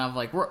 that's kind of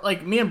like, we're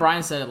like, me and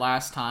Brian said it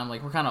last time.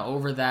 Like, we're kind of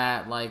over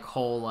that like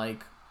whole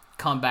like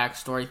comeback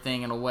story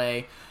thing in a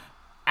way.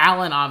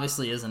 Allen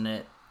obviously isn't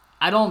it.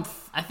 I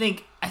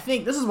think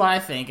this is what I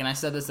think, and I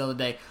said this the other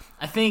day.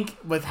 I think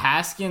with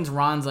Haskins,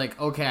 Ron's like,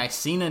 okay, I've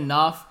seen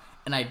enough,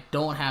 and I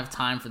don't have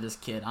time for this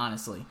kid,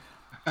 honestly.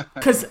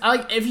 Because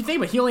like, if you think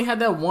about it, he only had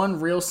that one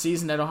real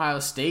season at Ohio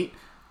State.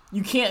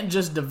 You can't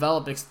just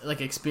develop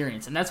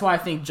experience, and that's why I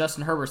think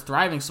Justin Herbert's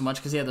thriving so much,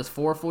 because he had those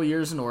 4 full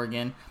years in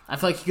Oregon. I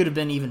feel like he could have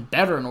been even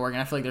better in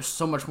Oregon. I feel like there's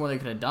so much more they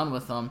could have done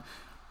with him.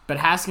 But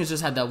Haskins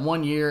just had that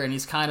 1 year, and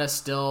he's kind of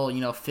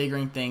still,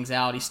 figuring things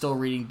out. He's still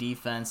reading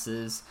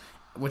defenses,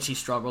 which he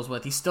struggles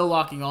with. He's still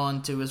locking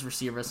on to his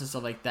receivers and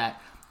stuff like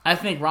that. I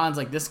think Ron's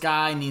like, this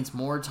guy needs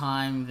more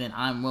time than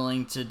I'm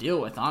willing to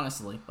deal with,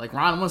 honestly. Like,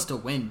 Ron wants to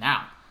win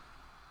now.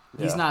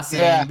 Yeah. He's not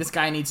saying, this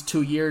guy needs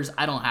 2 years.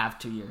 I don't have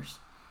 2 years.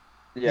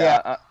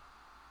 Yeah.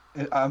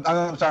 I'm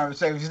sorry. I'm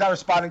saying if he's not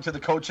responding to the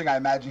coaching, I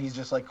imagine he's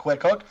just like,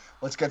 quick hook.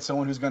 Let's get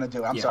someone who's going to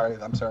do it. I'm sorry,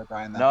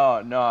 Brian.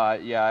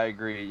 I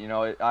agree.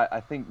 I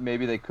think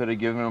maybe they could have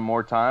given him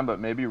more time, but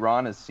maybe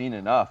Ron has seen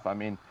enough. I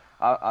mean,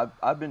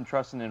 I've been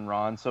trusting in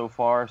Ron so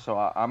far, so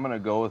I'm going to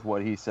go with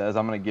what he says.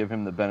 I'm going to give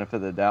him the benefit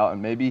of the doubt,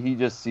 and maybe he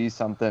just sees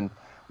something,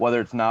 whether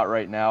it's not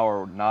right now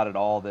or not at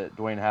all, that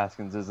Dwayne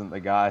Haskins isn't the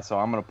guy. So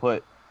I'm going to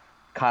put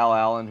Kyle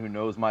Allen, who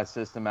knows my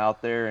system,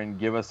 out there and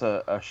give us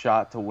a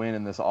shot to win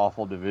in this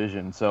awful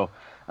division. So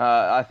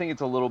I think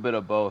it's a little bit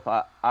of both.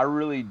 I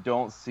really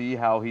don't see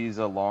how he's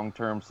a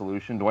long-term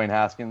solution, Dwayne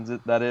Haskins,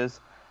 that is.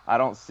 I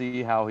don't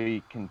see how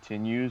he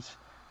continues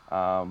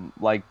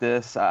like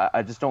this.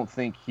 I just don't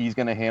think he's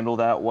going to handle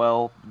that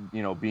well,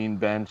 being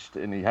benched,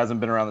 and he hasn't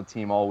been around the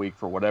team all week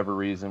for whatever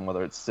reason,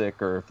 whether it's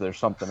sick or if there's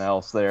something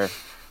else there.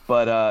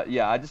 But,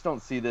 I just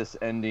don't see this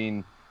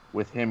ending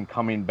with him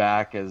coming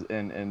back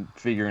and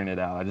figuring it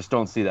out. I just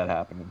don't see that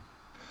happening.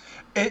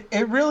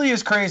 It really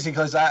is crazy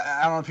because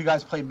I don't know if you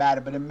guys play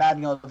Madden, but in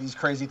Madden, these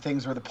crazy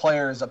things where the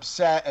player is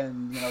upset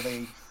and,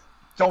 they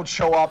don't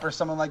show up or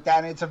something like that.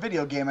 And it's a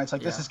video game. And it's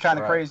like, this is kind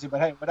of crazy,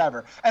 but hey,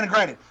 whatever. And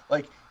granted,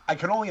 like, I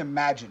can only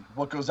imagine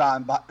what goes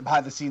on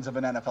behind the scenes of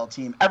an NFL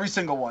team. Every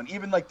single one,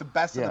 even like the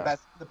best of the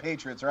best, the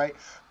Patriots, right?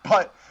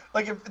 But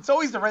like, if it's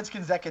always the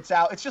Redskins that gets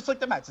out, it's just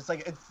like the Mets. It's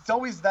like it's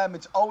always them.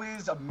 It's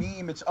always a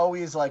meme. It's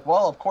always like,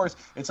 well, of course,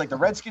 it's like the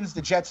Redskins,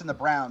 the Jets, and the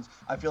Browns.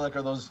 I feel like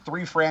are those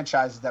three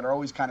franchises that are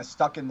always kind of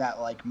stuck in that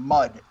like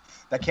mud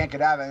that can't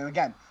get out of it. And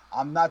again,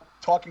 I'm not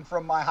talking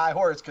from my high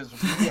horse because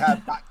we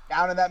have got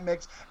down in that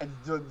mix. And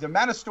the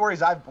amount of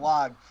stories I've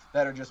blogged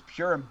that are just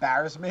pure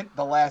embarrassment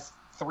the last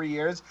 3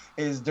 years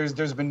is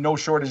there's been no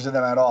shortage of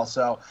them at all.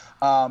 So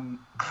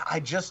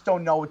I just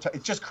don't know.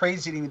 It's just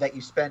crazy to me that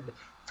you spend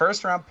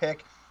first round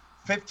pick,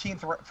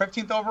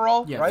 15th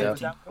overall,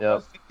 right? Yep.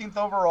 15th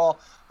overall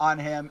on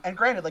him. And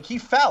granted, like he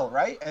fell,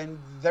 right? And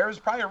there's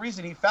probably a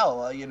reason he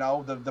fell.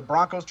 The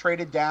Broncos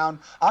traded down.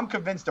 I'm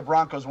convinced the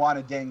Broncos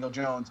wanted Daniel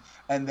Jones,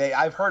 and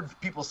I've heard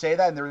people say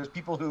that, and there was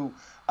people who,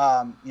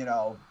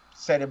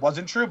 said it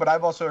wasn't true, but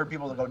I've also heard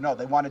people that go, no,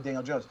 they wanted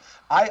Daniel Jones.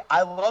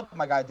 I love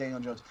my guy Daniel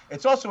Jones.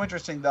 It's also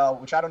interesting, though,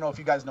 which I don't know if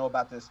you guys know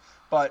about this,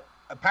 but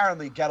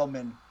apparently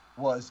Gettleman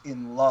was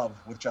in love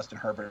with Justin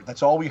Herbert.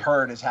 That's all we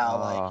heard is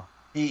how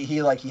he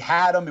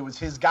had him. It was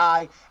his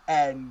guy,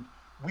 and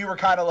we were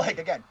kind of like,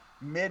 again,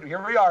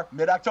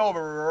 mid-October,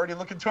 we're already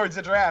looking towards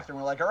the draft, and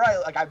we're like, all right,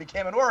 like I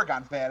became an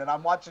Oregon fan, and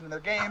I'm watching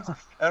their games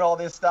and all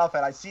this stuff,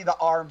 and I see the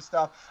arm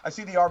stuff, I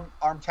see the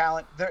arm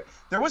talent.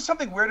 There was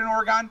something weird in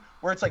Oregon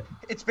where it's like,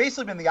 it's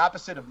basically been the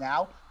opposite of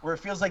now, where it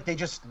feels like they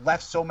just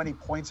left so many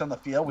points on the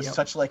field with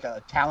such like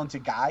a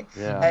talented guy.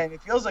 Yeah. And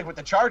it feels like with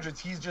the Chargers,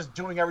 he's just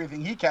doing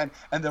everything he can.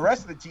 And the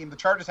rest of the team, the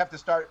Chargers have to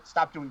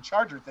stop doing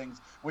Charger things,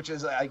 which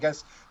is, I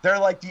guess, they're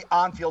like the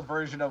on-field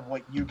version of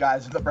what you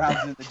guys and the Browns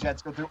and the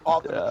Jets go through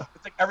all the time.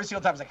 It's like every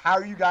single time, it's like, how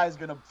are you guys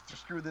going to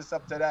screw this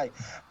up today?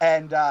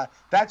 And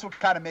that's what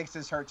kind of makes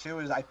this hurt too,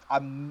 is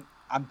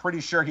I'm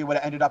pretty sure he would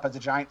have ended up as a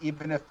Giant,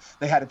 even if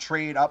they had a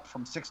trade up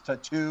from 6 to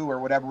 2 or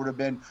whatever would have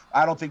been.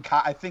 I think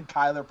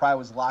Kyler probably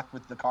was locked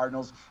with the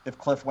Cardinals if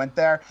Cliff went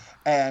there,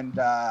 and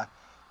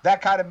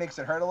that kind of makes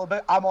it hurt a little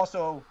bit.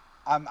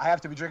 I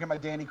have to be drinking my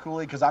Danny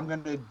Cooley because I'm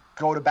going to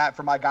go to bat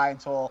for my guy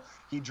until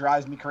he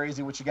drives me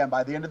crazy. Which again,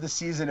 by the end of the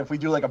season, if we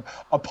do like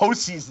a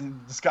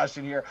postseason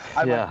discussion here,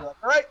 I might be like,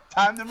 all right,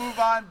 time to move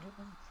on.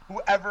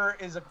 Whoever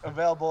is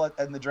available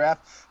in the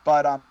draft.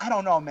 But I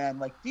don't know, man.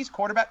 Like these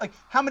quarterbacks, like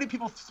how many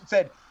people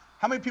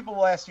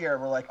last year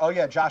were like, oh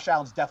yeah, Josh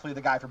Allen's definitely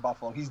the guy for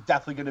Buffalo. He's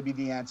definitely going to be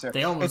the answer.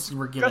 They almost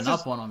were giving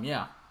up on him,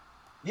 yeah.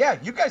 Yeah,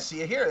 you guys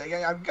see it here.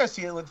 You guys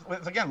see it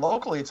with again,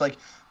 locally. It's like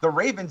the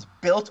Ravens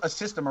built a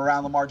system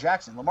around Lamar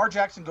Jackson. Lamar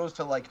Jackson goes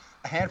to like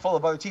a handful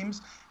of other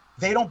teams.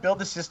 they don't build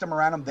the system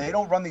around him. They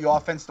don't run the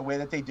offense the way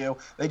that they do.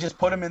 They just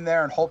put him in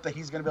there and hope that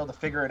he's going to be able to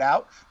figure it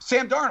out.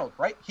 Sam Darnold,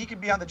 right? He could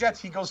be on the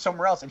Jets. He goes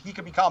somewhere else, and he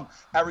could become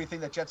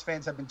everything that Jets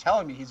fans have been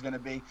telling me he's going to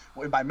be.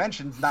 My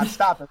mentions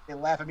nonstop. They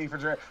laugh at me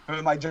for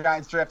my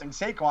Giants drafting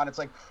Saquon. It's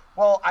like,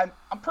 well,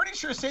 I'm pretty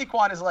sure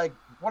Saquon is like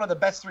one of the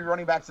best 3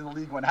 running backs in the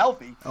league when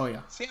healthy. Oh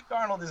yeah. Sam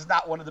Darnold is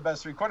not one of the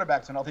best 3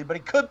 quarterbacks when healthy, but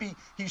he could be.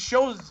 He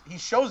shows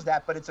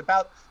that, but it's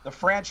about the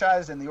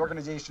franchise and the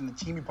organization, the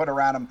team you put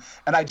around him.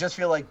 And I just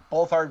feel like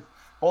both our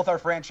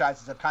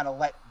franchises have kind of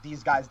let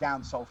these guys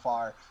down so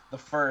far the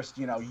first,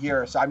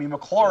 year or so. I mean,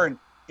 McLaurin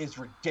is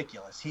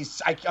ridiculous.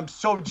 I'm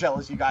so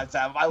jealous you guys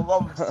have him. I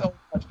love him so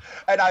much.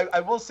 And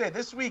I will say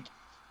this week,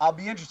 I'll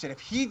be interested.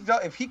 If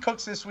he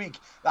cooks this week,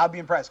 I'll be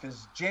impressed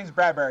because James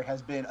Bradbury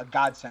has been a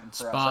godsend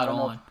for us. Spot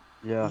on.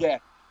 Yeah.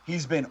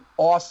 He's been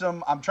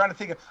awesome. I'm trying to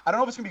think I don't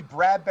know if it's going to be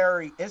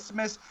Bradbury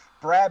Isthmus.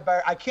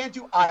 Bradbury. I can't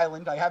do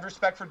Island. I have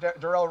respect for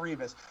Darrelle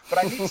Revis, but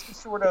I need some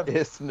sort of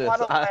Isthmus.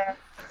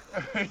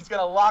 He's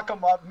gonna lock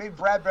him up. Maybe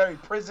Bradbury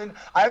prison.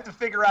 I have to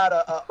figure out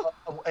a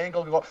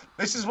angle to go.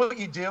 This is what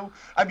you do.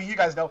 I mean, you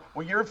guys know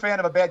when you're a fan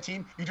of a bad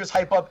team, you just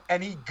hype up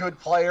any good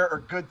player or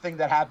good thing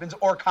that happens,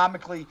 or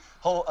comically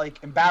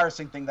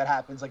embarrassing thing that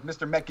happens, like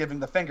Mr. Met giving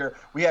the finger.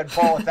 We had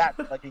ball at that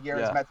for like a year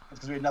as Mets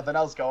because we had nothing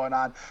else going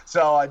on.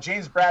 So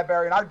James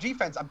Bradbury and our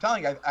defense. I'm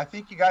telling you, I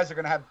think you guys are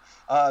gonna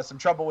have some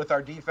trouble with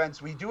our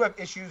defense. We do have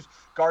issues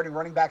guarding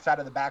running backs out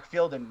of the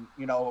backfield and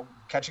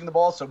catching the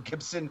ball. So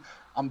Gibson,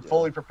 I'm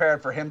fully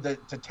prepared for him to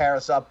tear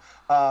us up.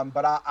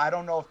 But I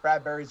don't know if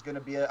Bradbury's going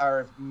to be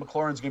or if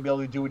McLaurin's going to be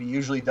able to do what he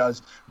usually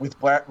does with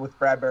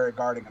Bradbury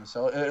guarding him.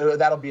 So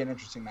that'll be an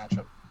interesting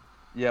matchup.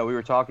 Yeah,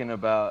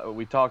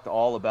 we talked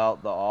all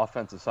about the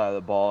offensive side of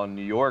the ball, and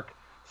New York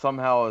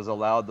somehow has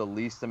allowed the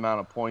least amount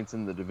of points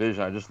in the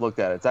division. I just looked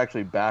at it. It's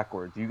actually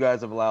backwards. You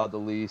guys have allowed the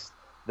least,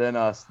 then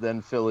us,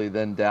 then Philly,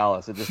 then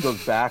Dallas. It just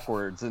goes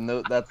backwards, and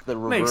that's the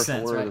reverse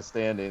order of the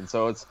standing.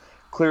 So it's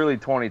clearly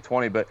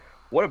 2020. But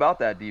what about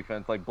that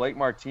defense? Like Blake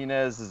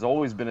Martinez has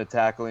always been a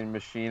tackling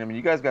machine. I mean,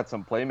 you guys got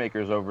some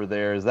playmakers over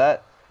there. Is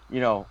that,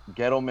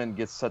 Gettleman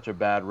gets such a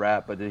bad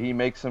rap, but did he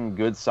make some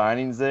good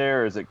signings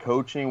there? Or is it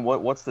coaching?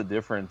 What's the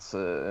difference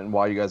and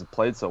why you guys have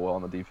played so well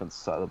on the defensive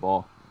side of the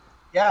ball?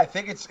 Yeah, I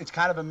think it's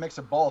kind of a mix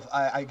of both.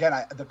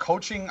 The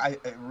coaching,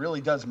 it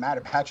really does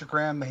matter. Patrick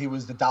Graham, he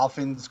was the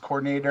Dolphins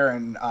coordinator,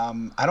 and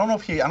I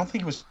don't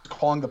think he was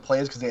calling the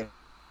plays because they had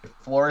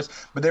Flores,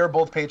 but they were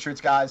both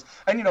Patriots guys.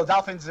 And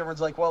Dolphins,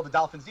 everyone's like, well, the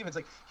Dolphins defense,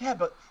 like, yeah,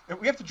 but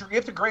we have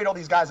to grade all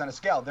these guys on a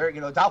scale. They're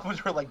the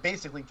Dolphins were like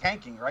basically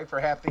tanking right for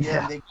half the year.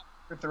 Yeah. And they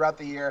throughout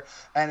the year,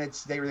 and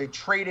they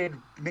traded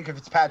Minkah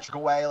Fitzpatrick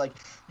away. Like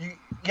you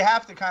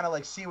have to kind of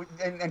like see what,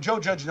 and Joe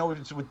Judge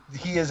knows what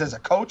he is as a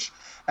coach,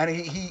 and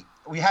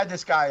we had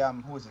this guy,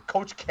 who was it?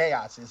 Coach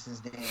Chaos is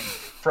his name,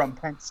 from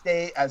Penn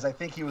State, as I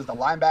think he was the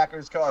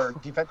linebackers coach or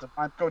defensive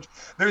line coach.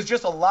 There's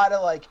just a lot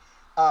of like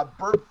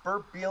Burt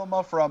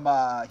Bielema from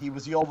he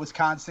was the old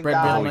Wisconsin Brett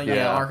guy.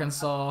 Bielema,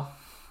 Arkansas.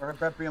 Or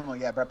Brett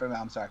Bielema,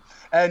 I'm sorry.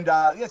 And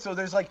so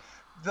there's like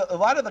a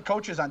lot of the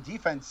coaches on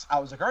defense, I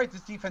was like, all right,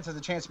 this defense has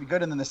a chance to be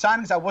good. And then the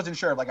signings, I wasn't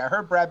sure. Like, I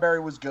heard Bradbury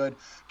was good.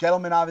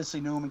 Gettleman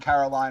obviously knew him in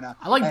Carolina.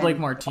 I like Blake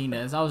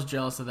Martinez. I was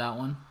jealous of that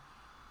one.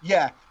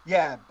 Yeah.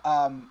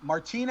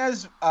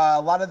 Martinez,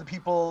 a lot of the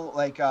people,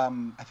 like, I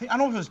don't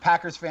know if it was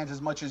Packers fans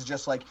as much as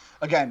just, like,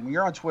 again, when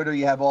you're on Twitter,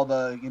 you have all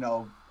the,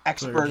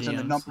 experts and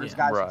the numbers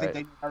guys who think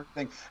they know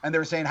everything. And they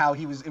were saying how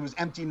it was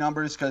empty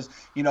numbers because,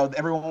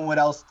 everyone would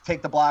else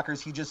take the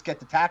blockers. He just get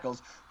the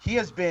tackles. He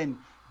has been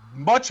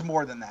much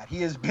more than that.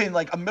 He has been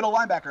like a middle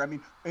linebacker. I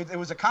mean, it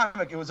was a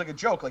comic. It was like a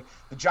joke. Like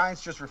the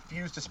Giants just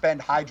refused to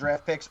spend high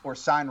draft picks or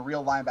sign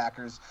real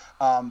linebackers.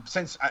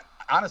 Since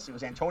honestly, it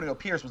was Antonio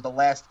Pierce was the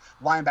last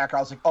linebacker. I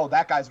was like, oh,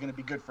 that guy's going to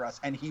be good for us.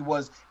 And he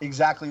was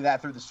exactly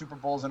that through the Super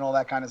Bowls and all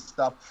that kind of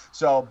stuff.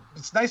 So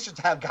it's nice just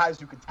to have guys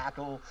who can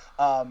tackle.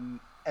 And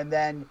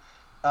then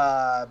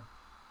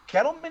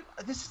Gettleman,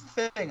 this is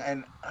the thing,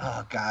 and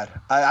oh god,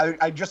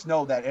 I just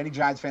know that any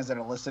Giants fans that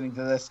are listening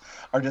to this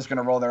are just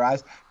gonna roll their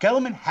eyes.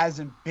 Gettleman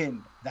hasn't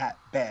been that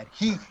bad.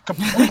 He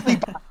completely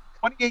botched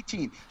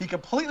 2018. He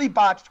completely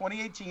botched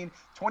 2018.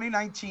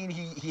 2019,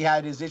 he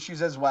had his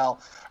issues as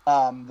well.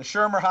 The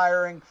Shermer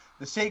hiring,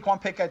 the Saquon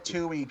pick at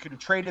 2, he could have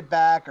traded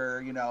back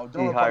or he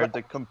hired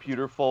the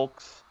computer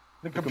folks.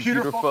 The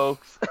computer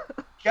folks.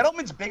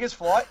 Gettleman's biggest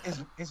flaw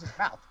is his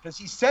mouth, because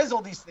he says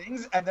all these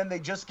things and then they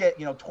just get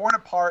torn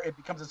apart. It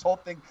becomes this whole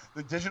thing,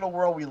 the digital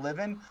world we live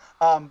in.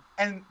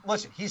 And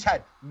listen, he's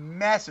had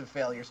massive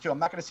failures too. I'm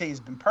not going to say he's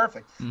been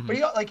perfect, but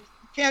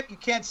you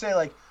can't say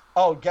like,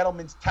 oh,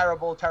 Gettleman's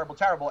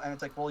terrible, and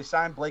it's like, well, he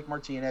signed Blake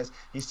Martinez,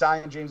 he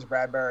signed James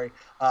Bradbury,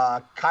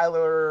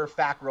 Kyler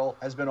Fackrell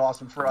has been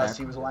awesome for us.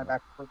 He was a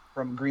linebacker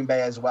from Green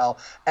Bay as well,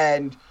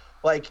 and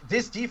like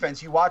this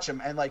defense, you watch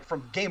them, and like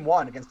from game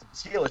 1 against the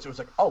Steelers, it was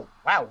like, oh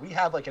wow, we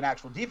have like an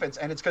actual defense,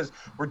 and it's because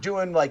we're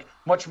doing like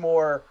much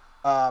more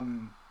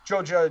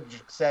Joe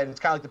Judge said it's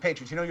kind of like the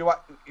Patriots. You know,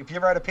 if you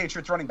ever had a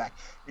Patriots running back,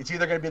 it's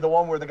either going to be the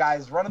one where the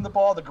guy's running the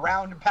ball, the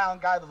ground and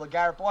pound guy, the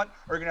LeGarrette Blount,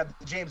 or you're going to have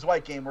the James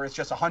White game where it's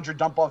just 100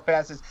 dump off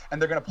passes,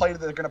 and they're going to play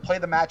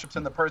the matchups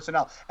and the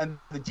personnel. And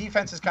the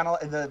defense is kind of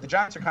the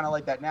Giants are kind of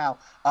like that now.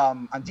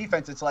 On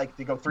defense, it's like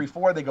they go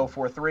 3-4, they go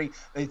 4-3.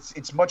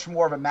 It's much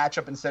more of a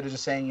matchup instead of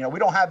just saying, you know, we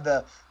don't have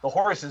the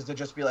horses to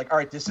just be like, all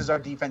right, this is our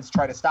defense,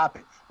 try to stop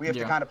it. We have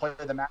to kind of play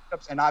the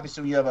matchups, and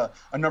obviously we have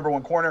a number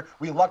one corner.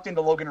 We lucked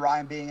into Logan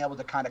Ryan being able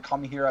to kind of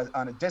come here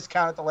on a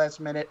discount at the last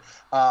minute.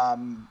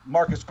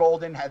 Marcus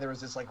Golden there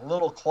was this like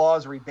little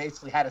clause where he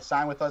basically had to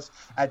sign with us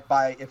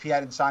if he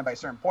hadn't signed by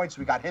certain points. So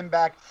we got him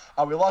back.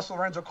 We lost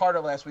Lorenzo Carter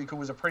last week, who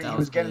was he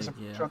was getting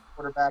some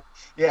quarterback.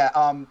 Yeah.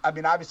 I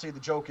mean, obviously the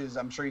joke is,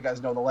 I'm sure you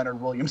guys know the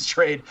Leonard Williams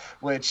trade,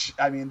 which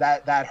I mean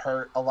that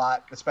hurt a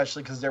lot,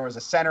 especially because there was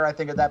a center I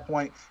think at that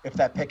point. If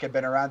that pick had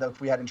been around,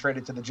 if we hadn't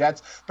traded to the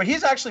Jets, but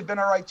he's actually been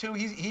all right too.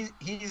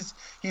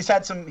 He's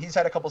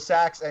had a couple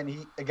sacks,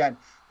 and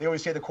they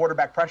always say the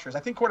quarterback pressures. I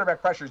think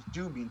quarterback pressures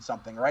do mean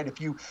something, right? If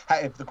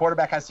the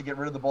quarterback has to get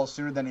rid of the ball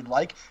sooner than he'd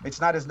like, it's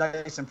not as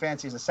nice and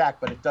fancy as a sack,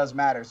 but it does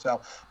matter.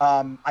 So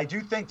I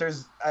do think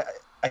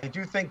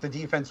the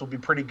defense will be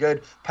pretty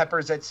good.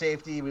 Peppers at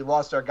safety. We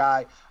lost our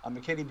guy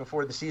McKinney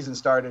before the season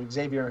started,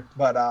 Xavier,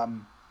 but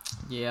I'm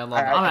an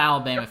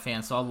Alabama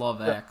fan, so I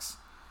love X.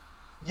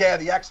 Yeah,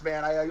 the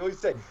X-Man. I always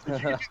say, if you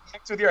can do the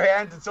X with your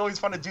hands, it's always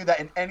fun to do that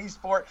in any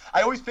sport.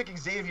 I always pick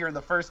Xavier in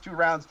the first 2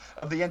 rounds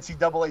of the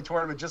NCAA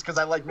tournament just because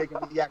I like making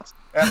the X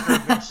after a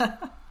big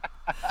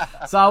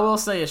So I will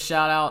say a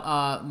shout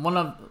out.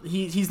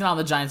 He's not on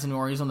the Giants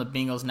anymore. He's on the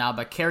Bengals now.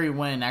 But Kerry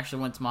Wynn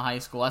actually went to my high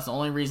school. That's the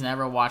only reason I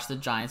ever watched the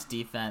Giants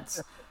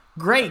defense.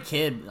 Great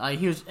kid.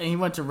 He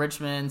went to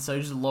Richmond, so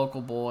he's a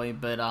local boy.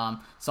 But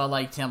so I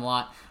liked him a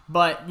lot.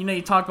 But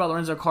you talked about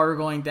Lorenzo Carter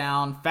going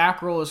down.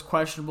 Fackrell is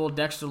questionable.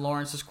 Dexter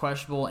Lawrence is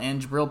questionable,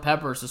 and Jabril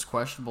Peppers is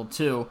questionable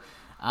too.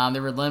 They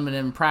were limited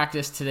in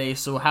practice today.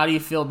 So how do you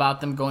feel about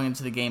them going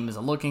into the game? Is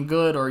it looking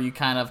good, or are you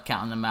kind of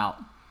counting them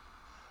out?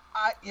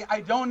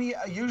 I don't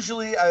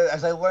usually,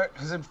 as I learned,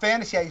 because in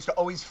fantasy I used to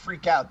always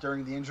freak out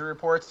during the injury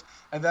reports,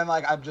 and then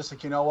I'm just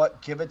like, you know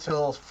what, give it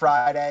till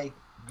Friday,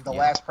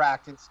 last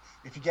practice.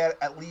 If you get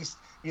at least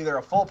either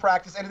a full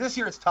practice, and this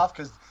year it's tough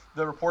because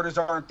the reporters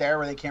aren't there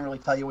where they can't really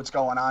tell you what's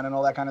going on and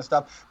all that kind of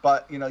stuff.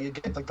 But you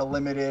get like the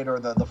limited or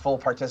the full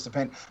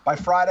participant. By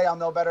Friday I'll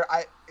know better.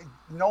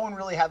 No one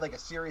really had like a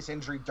serious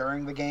injury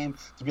during the game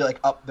to be like,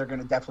 they're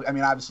going to definitely. I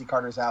mean, obviously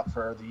Carter's out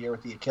for the year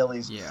with the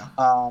Achilles. Yeah.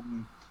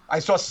 I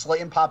saw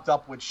Slayton popped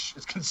up, which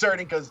is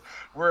concerning because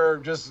we're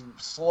just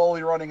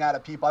slowly running out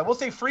of people. I will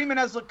say Freeman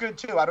has looked good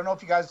too. I don't know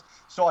if you guys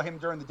saw him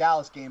during the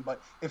Dallas game, but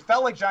it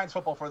felt like Giants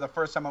football for the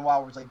first time in a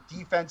while. It was like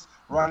defense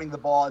running the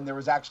ball, and there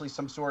was actually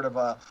some sort of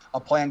a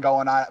plan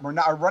going on.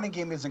 Our running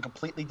game isn't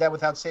completely dead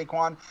without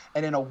Saquon,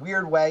 and in a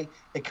weird way,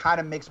 it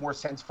kind of makes more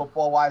sense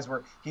football-wise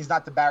where he's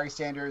not the Barry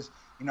Sanders,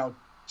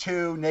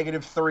 2,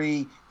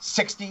 -3,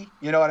 60.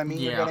 You know what I mean?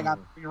 Yeah. You're getting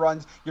on 3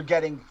 runs. You're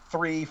getting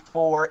 3,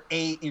 4,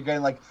 8. You're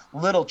getting like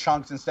little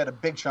chunks instead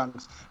of big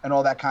chunks and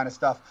all that kind of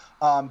stuff.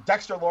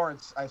 Dexter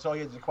Lawrence, I saw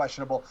he was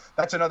questionable.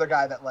 That's another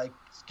guy that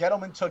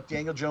Gettleman took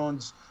Daniel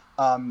Jones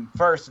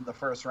first in the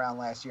first round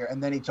last year,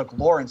 and then he took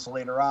Lawrence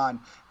later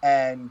on,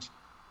 and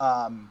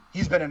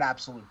he's been an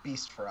absolute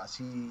beast for us.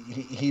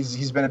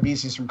 He's been a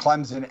beast. He's from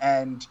Clemson,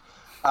 and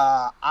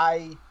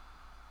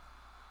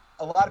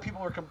a lot of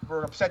people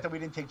were upset that we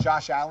didn't take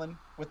Josh Allen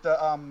with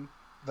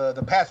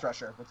the pass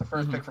rusher with the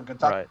first pick from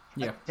Kentucky. Right.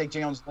 Yeah. Take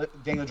Daniel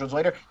Jones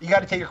later. You got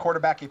to take your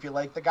quarterback if you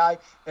like the guy.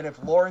 And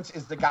if Lawrence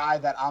is the guy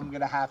that I'm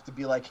gonna have to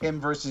be like him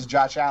versus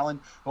Josh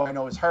Allen, who I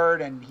know is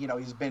hurt, and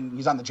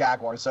he's on the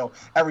Jaguars, so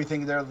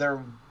everything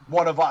they're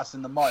one of us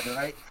in the mud,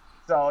 right?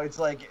 So it's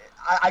like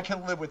I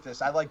can live with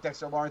this. I like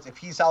Dexter Lawrence. If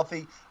he's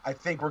healthy, I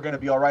think we're gonna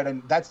be all right.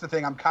 And that's the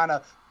thing. I'm kind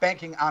of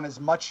banking on as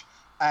much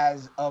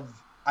as of.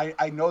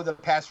 I know the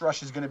pass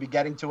rush is going to be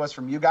getting to us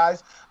from you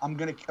guys. I'm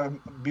going to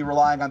be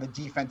relying on the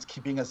defense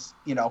keeping us,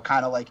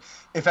 kind of like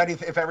if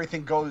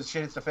everything goes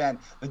shit hits the fan,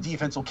 the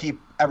defense will keep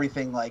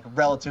everything like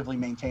relatively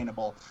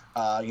maintainable,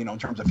 in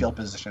terms of field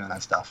position and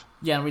that stuff.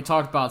 Yeah, and we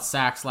talked about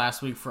sacks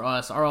last week for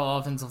us. Our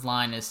offensive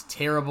line is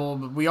terrible,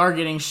 but we are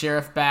getting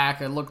Sheriff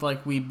back. It looked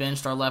like we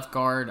benched our left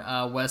guard,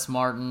 Wes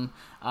Martin,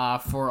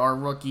 for our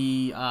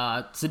rookie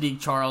Sadiq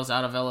Charles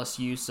out of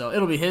LSU. So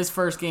it'll be his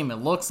first game. It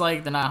looks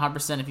like they're not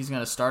 100% if he's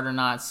going to start or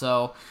not.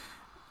 So,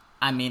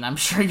 I mean, I'm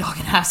sure y'all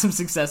can have some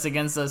success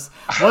against us.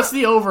 What's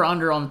the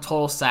over-under on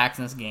total sacks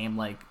in this game?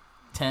 Like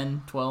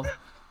 10, 12?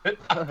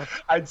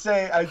 I'd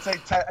say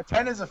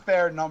 10 is a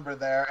fair number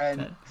there.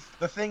 And 10.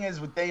 The thing is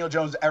with Daniel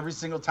Jones, every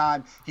single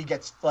time he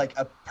gets like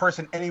a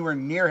person anywhere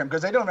near him,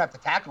 because they don't have to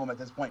tackle him at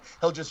this point,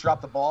 he'll just drop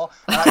the ball.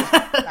 And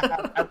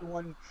I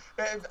everyone.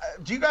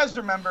 Do you guys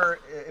remember?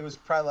 It was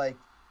probably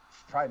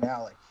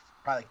now like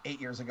probably like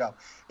 8 years ago.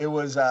 It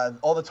was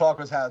all the talk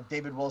was how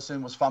David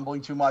Wilson was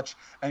fumbling too much,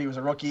 and he was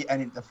a rookie.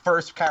 And in the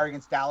first carry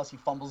against Dallas, he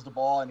fumbles the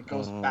ball, and it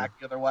goes back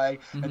the other way.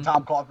 And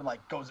Tom Coughlin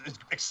is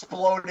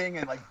exploding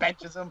and like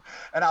benches him.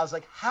 And I was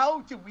like,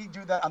 how did we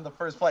do that on the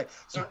first play?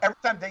 So every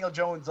time Daniel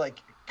Jones like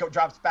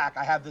drops back,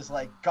 I have this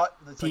like gut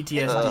that's like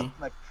PTSD,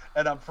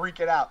 and I'm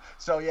freaking out.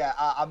 So yeah,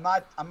 I'm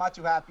not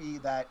too happy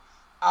that.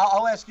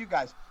 I'll ask you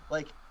guys,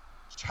 like,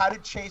 how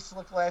did Chase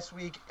look last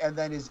week? And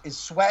then is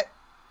Sweat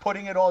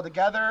putting it all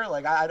together?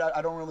 Like, I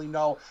don't really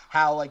know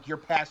how, like, your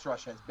pass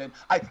rush has been.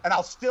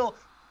 I'll still,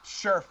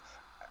 Scherf,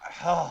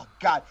 oh,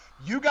 God.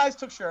 You guys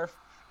took Scherf,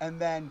 and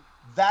then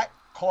that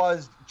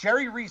caused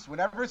Jerry Reese,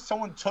 whenever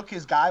someone took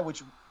his guy,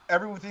 which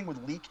everything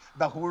would leak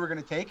about who we were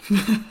going to take,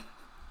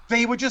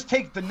 they would just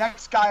take the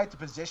next guy at the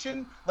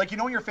position, like in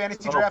your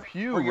fantasy draft,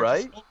 Pugh, where you're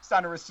right? just focused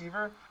on a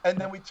receiver, and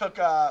then we took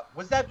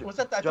was that I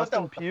Justin thought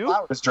that was Pugh? the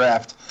Flowers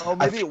draft. Oh,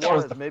 maybe it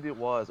was. The, Maybe it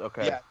was.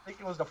 Okay. Yeah, I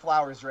think it was the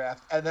Flowers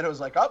draft, and then it was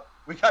like, oh,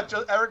 we got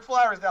just Eric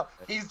Flowers now.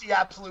 He's the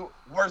absolute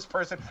worst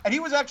person, and he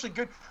was actually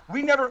good.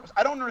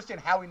 I don't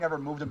understand how we never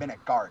moved him in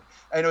at guard,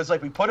 and it was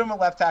like we put him at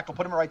left tackle,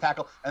 put him at right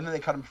tackle, and then they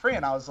cut him free,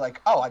 and I was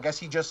like, oh, I guess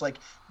he just like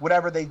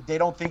whatever they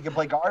don't think he can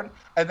play guard,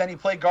 and then he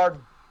played guard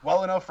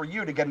well enough for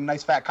you to get a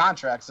nice fat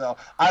contract. So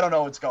I don't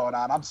know what's going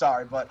on. I'm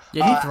sorry, but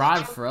yeah, he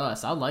thrived for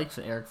us. I liked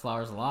Eric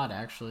Flowers a lot,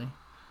 actually.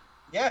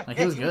 Yeah,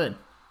 he was good.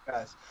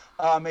 Guys,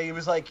 he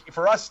was like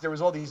for us. There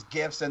was all these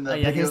gifts and the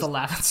he was the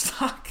laughing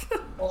stock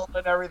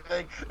and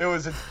everything. It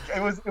was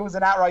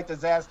an outright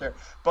disaster.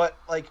 But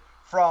like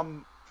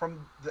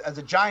as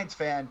a Giants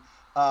fan,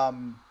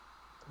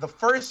 the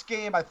first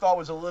game I thought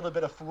was a little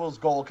bit of fool's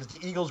gold because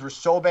the Eagles were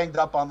so banged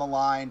up on the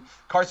line.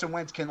 Carson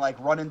Wentz can like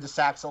run into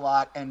sacks a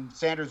lot, and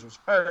Sanders was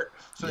hurt,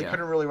 so they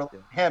couldn't really rely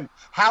on him.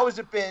 How has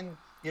it been,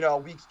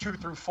 weeks 2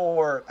 through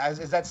 4?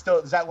 Is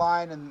that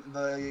line and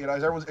are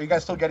you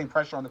guys still getting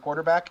pressure on the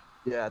quarterback?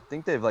 Yeah, I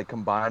think they've like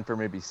combined for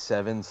maybe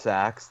 7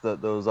 sacks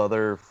those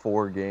other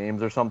 4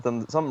 games or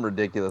something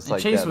ridiculous and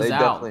like Chase that. was they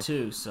out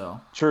too,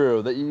 so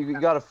true that you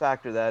got to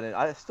factor that in.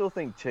 I still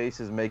think Chase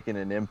is making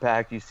an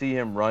impact. You see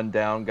him run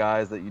down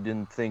guys that you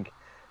didn't think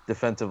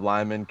defensive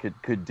linemen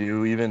could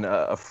do, even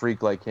a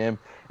freak like him.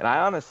 And I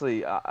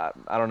honestly, I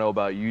don't know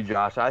about you,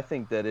 Josh. I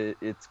think that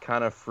it's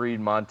kind of freed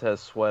Montez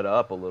Sweat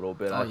up a little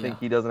bit. I think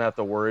he doesn't have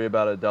to worry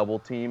about a double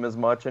team as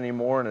much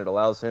anymore, and it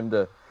allows him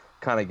to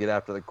kind of get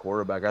after the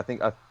quarterback.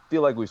 I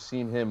feel like we've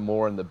seen him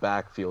more in the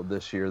backfield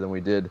this year than we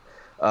did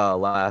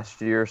last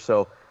year.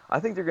 So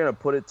I think they're going to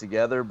put it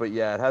together. But,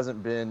 yeah, it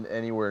hasn't been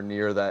anywhere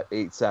near that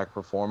 8-sack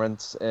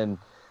performance. And,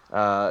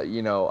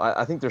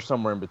 I think they're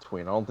somewhere in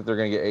between. I don't think they're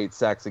going to get 8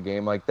 sacks a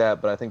game like that,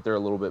 but I think they're a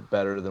little bit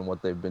better than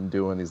what they've been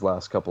doing these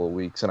last couple of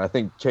weeks. And I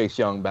think Chase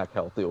Young back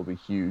healthy will be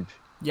huge.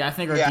 Yeah, I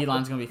think our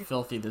D-line's going to be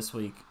filthy this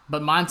week.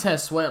 But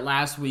Montez Sweat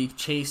last week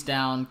chased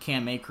down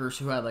Cam Akers,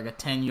 who had like a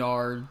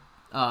 10-yard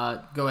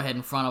go ahead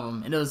in front of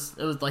him, and it was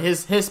like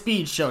his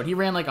speed showed. He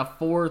ran like a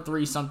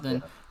 4.3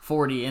 something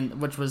 40,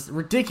 and which was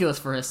ridiculous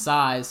for his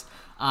size.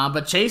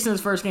 But Chase in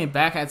his first game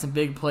back had some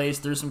big plays,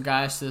 threw some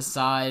guys to his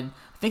side.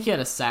 I think he had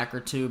a sack or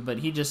 2, but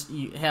he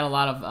had a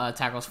lot of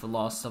tackles for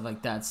loss, stuff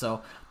like that.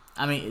 So,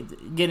 I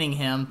mean, getting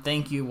him,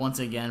 thank you once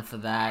again for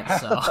that.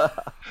 So,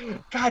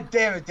 God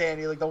damn it,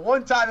 Danny! Like the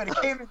one time that it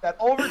came in that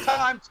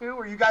overtime too,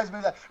 where you guys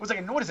made that, it was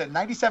like what is it,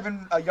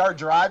 97-yard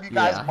drive? You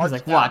guys marched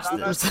like, watch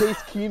this. It was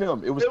Case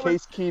Keenum. It was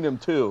Case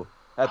Keenum too.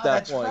 At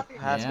that point, right.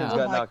 Haskins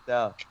got knocked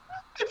out.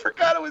 I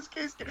forgot it was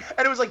Case Keenum,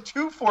 and it was like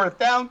 2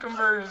 4th-down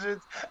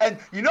conversions. And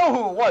you know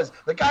who it was?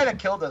 The guy that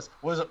killed us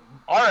was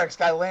our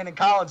ex-guy, Landon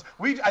Collins.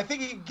 I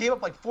think he gave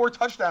up like 4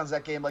 touchdowns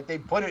that game. Like they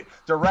put it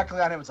directly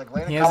on him. It's like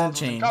Landon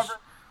Collins was in cover,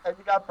 and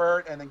he got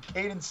burnt, and then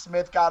Caden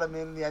Smith got him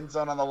in the end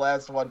zone on the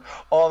last one.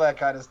 All that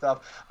kind of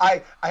stuff.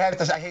 I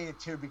hate it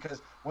too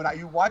because when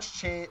you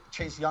watch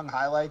Chase Young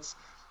highlights,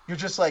 you're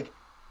just like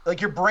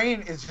your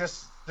brain is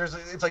just.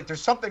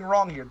 There's something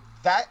wrong here.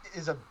 That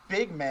is a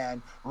big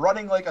man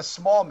running like a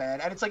small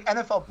man, and it's like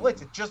NFL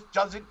blitz. It just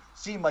doesn't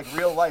seem like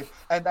real life,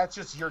 and that's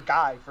just your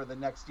guy for the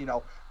next,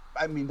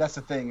 I mean, that's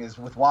the thing is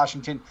with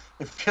Washington,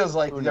 it feels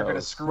like they're going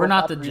to screw. We're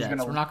not the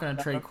Jets. We're not going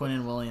to trade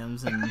Quinnen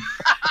Williams and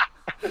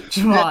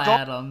Jamal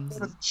Adams.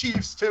 The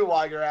Chiefs too.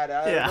 While you're at it,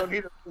 I don't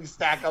need to really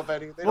stack up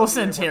anything. We'll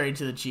send Terry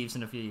to the Chiefs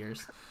in a few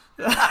years.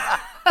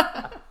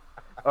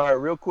 All right,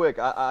 real quick.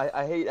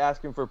 I hate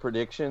asking for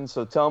predictions,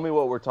 so tell me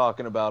what we're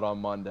talking about on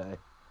Monday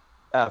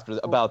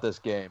about this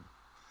game.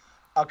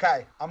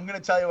 Okay, I'm going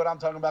to tell you what I'm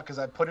talking about because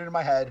I put it in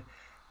my head,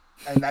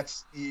 and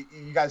that's you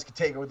guys can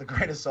take it with a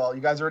grain of salt.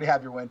 You guys already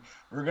have your win.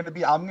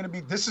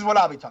 This is what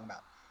I'll be talking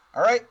about.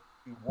 All right,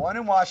 we won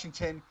in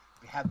Washington.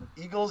 We have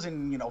the Eagles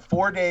in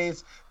 4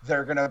 days. They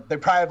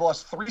probably have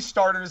lost 3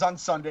 starters on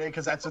Sunday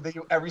because that's what they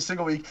do every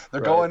single week. They're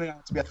going in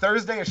to be a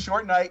Thursday, a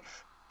short night.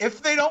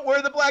 If they don't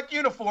wear the black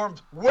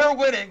uniforms, we're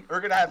winning.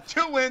 We're going to have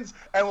 2 wins,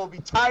 and we'll be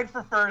tied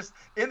for first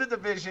in the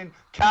division.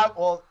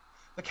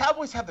 The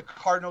Cowboys have the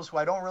Cardinals, who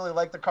I don't really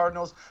like the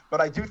Cardinals, but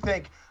I do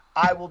think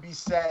I will be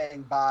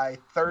saying by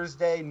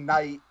Thursday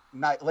night,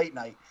 late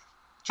night,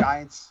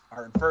 Giants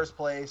are in first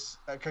place.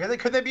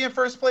 Could they be in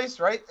first place?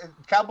 Right?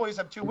 Cowboys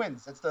have 2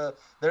 wins.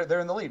 They're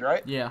in the lead,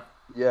 right? Yeah.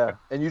 Yeah,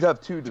 and you'd have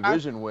 2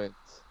 division wins.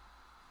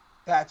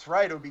 That's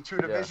right. It would be 2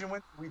 division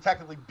wins. We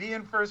technically be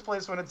in first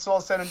place when it's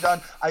all said and done.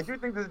 I do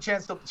think there's a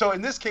chance to. So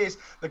in this case,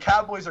 the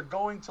Cowboys are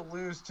going to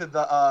lose to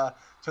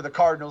the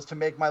Cardinals to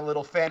make my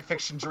little fan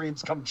fiction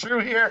dreams come true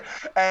here,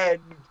 and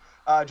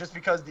just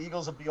because the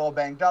Eagles will be all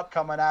banged up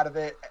coming out of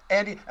it,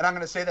 Andy. And I'm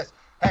going to say this.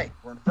 Hey,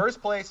 we're in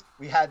first place.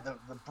 We had the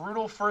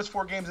brutal first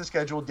 4 games of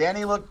schedule.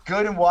 Danny looked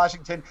good in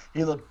Washington.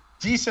 He looked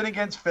decent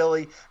against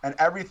Philly, and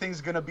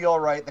everything's going to be all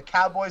right. The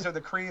Cowboys are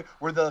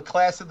were the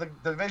class of the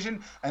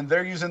division, and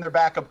they're using their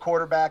backup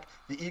quarterback.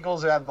 The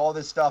Eagles have all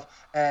this stuff,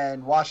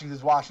 and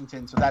Washington's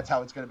Washington, so that's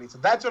how it's going to be. So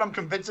that's what I'm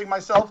convincing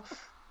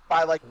myself.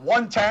 By like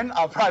 110,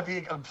 I'll probably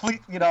be a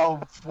complete,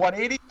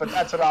 180, but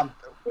that's what I'm.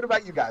 What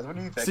about you guys? What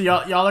do you think? So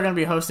y'all are going to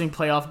be hosting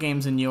playoff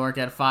games in New York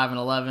at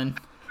 5-11.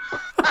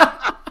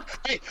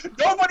 Hey,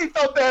 nobody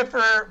felt bad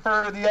for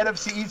the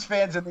NFC East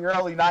fans in the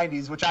early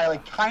 90s, which I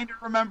kind of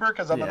remember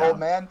because I'm an old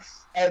man.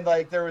 And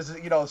there was,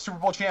 Super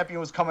Bowl champion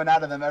was coming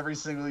out of them every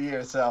single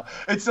year. So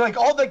it's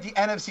all the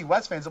NFC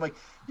West fans. I'm like,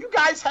 you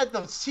guys had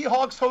the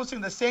Seahawks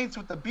hosting the Saints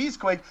with the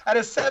Beastquake at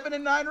a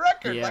 7-9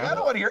 record. Yeah. I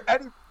don't want to hear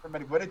anything from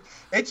anybody.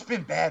 It's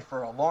been bad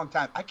for a long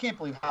time. I can't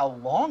believe how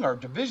long our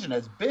division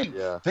has been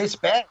this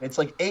bad. It's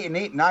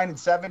 8-8,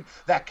 9-7.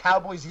 That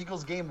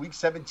Cowboys-Eagles game, Week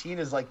 17,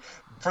 is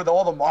for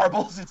all the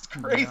marbles. It's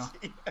crazy.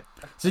 Yeah.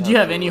 So do you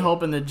have any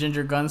hope in the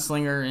Ginger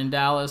Gunslinger in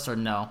Dallas or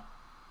no?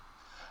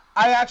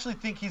 I actually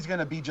think he's going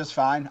to be just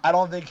fine. I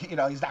don't think, he's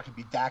not going to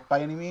be Dak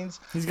by any means.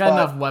 He's got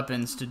enough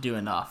weapons to do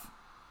enough.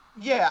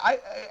 Yeah,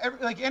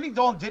 Andy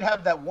Dalton did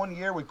have that 1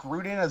 year with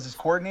Gruden as his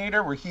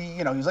coordinator where he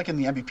was in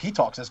the MVP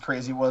talks as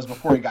crazy he was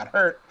before he got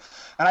hurt.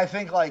 And I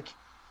think,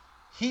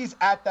 he's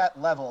at that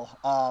level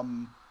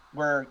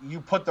where you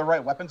put the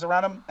right weapons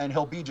around him and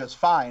he'll be just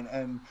fine.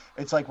 And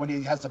it's when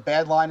he has a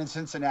bad line in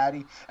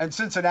Cincinnati. And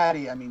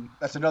Cincinnati, I mean,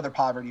 that's another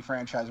poverty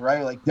franchise,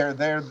 right?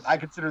 They're I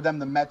consider them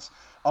the Mets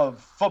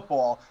of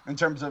football in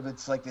terms of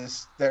it's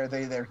this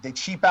they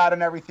cheap out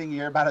and everything. You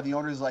hear about how the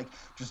owners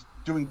just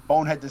doing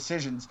bonehead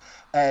decisions,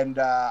 and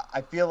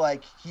I feel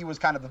like he was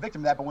kind of a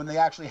victim of that. But when they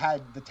actually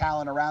had the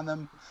talent around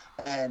them,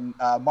 and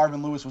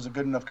Marvin Lewis was a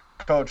good enough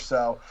coach,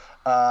 so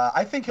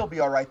I think he'll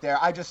be all right there.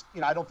 I just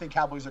I don't think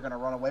Cowboys are going to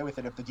run away with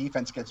it if the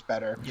defense gets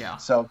better. Yeah.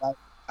 So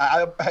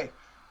I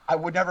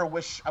wouldn't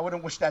wish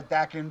that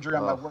Dak injury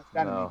on my worst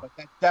enemy, but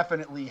that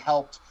definitely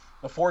helped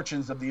the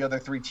fortunes of the other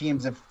 3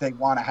 teams if they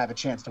want to have a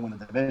chance to win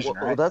the division.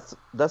 Right? Well,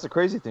 that's a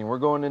crazy thing. We're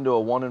going into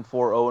a 1-4,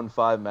 0-5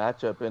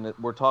 matchup, and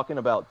we're talking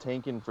about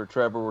tanking for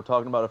Trevor. We're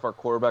talking about if our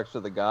quarterbacks are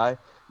the guy.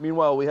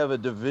 Meanwhile, we have a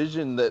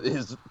division that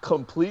is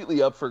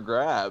completely up for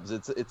grabs.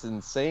 It's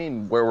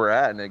insane where we're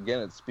at, and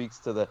again, it speaks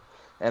to the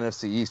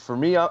NFC East. For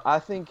me, I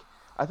think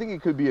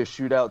it could be a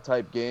shootout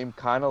type game,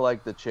 kind of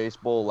like the Chase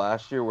Bowl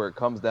last year, where it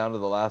comes down to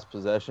the last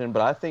possession.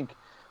 But I think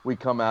we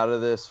come out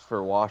of this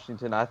for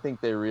Washington. I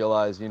think they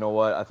realize, you know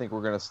what, I think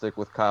we're going to stick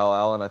with Kyle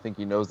Allen. I think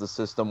he knows the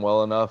system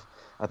well enough.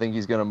 I think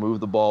he's going to move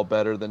the ball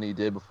better than he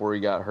did before he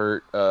got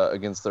hurt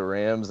against the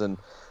Rams. And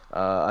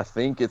I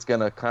think it's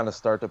going to kind of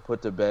start to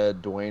put to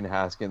bed Dwayne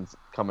Haskins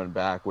coming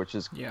back, which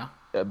is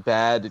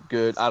bad,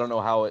 good. I don't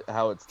know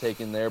how it's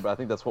taken there, but I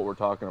think that's what we're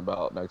talking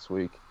about next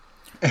week.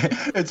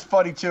 It's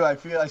funny too. I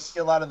see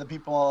a lot of the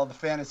people, all the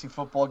fantasy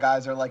football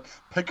guys are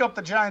pick up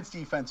the Giants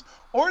defense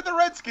or the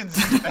Redskins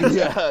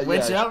defense.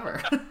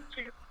 Whichever.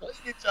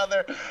 Each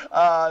other.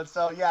 I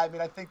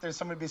think there's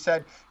something to be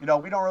said. We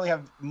don't really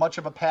have much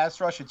of a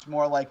pass rush. It's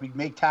more we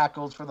make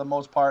tackles for the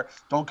most part,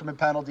 don't commit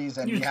penalties,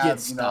 and we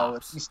have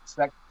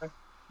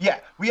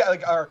we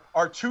have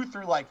our 2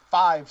 through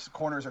 5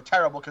 corners are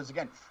terrible because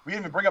again we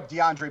didn't even bring up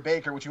DeAndre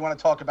Baker, which you want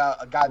to talk about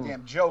a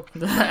goddamn joke.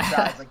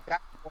 Guys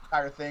that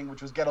entire thing,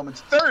 which was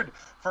Gettleman's 3rd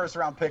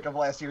first-round pick of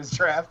last year's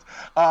draft.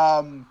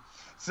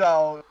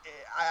 So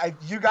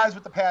you guys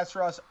with the pass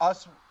rush,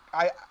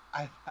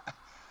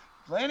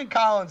 Landon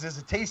Collins is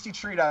a tasty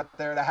treat out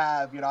there to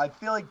have. I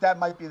feel like that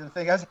might be the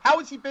thing. How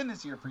has he been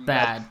this year for you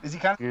guys? Is he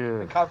kind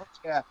of in coverage?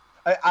 Yeah.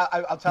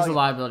 I'll tell you. He's a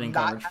liability in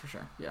coverage for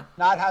sure. Yeah.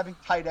 Not having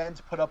tight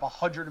ends put up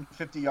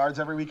 150 yards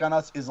every week on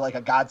us is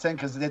a godsend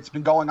because it's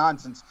been going on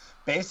since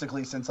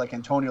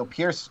Antonio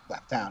Pierce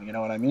left town. You know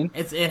what I mean?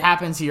 It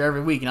happens here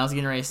every week, and I was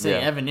getting ready to say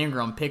Evan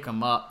Ingram pick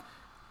him up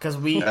because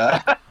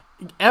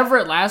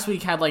Everett last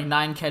week had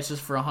 9 catches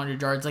for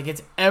 100 yards.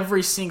 It's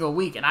every single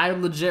week. And I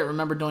legit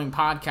remember doing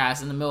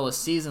podcasts in the middle of the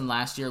season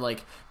last year.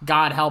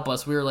 God help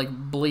us. We were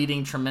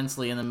bleeding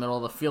tremendously in the middle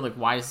of the field.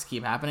 Why does this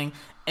keep happening?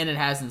 And it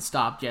hasn't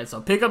stopped yet.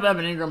 So pick up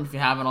Evan Ingram if you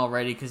haven't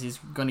already because he's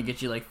going to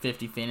get you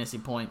 50 fantasy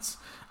points.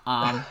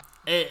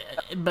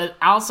 But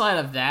outside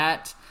of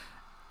that,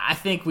 I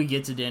think we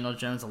get to Daniel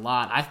Jones a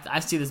lot.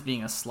 I see this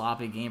being a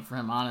sloppy game for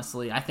him,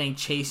 honestly. I think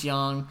Chase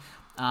Young...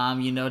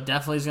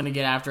 definitely is going to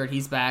get after it.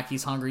 He's back.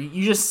 He's hungry.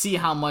 You just see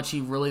how much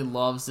he really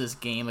loves this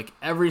game.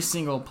 Every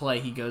single play,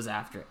 he goes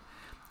after it.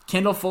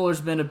 Kendall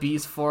Fuller's been a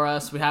beast for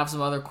us. We have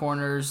some other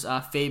corners.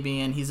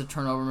 Fabian, he's a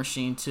turnover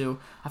machine too.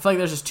 I feel like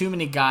there's just too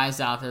many guys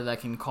out there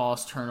that can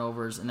cause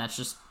turnovers, and that's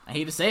just, I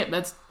hate to say it,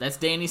 that's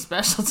Danny's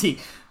specialty.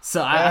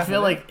 So I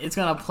feel like it's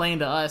going to play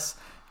into us.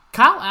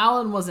 Kyle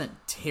Allen wasn't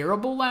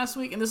terrible last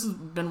week, and this has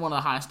been one of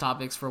the highest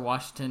topics for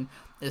Washington,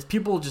 is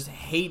people just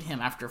hate him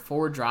after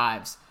 4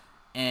 drives.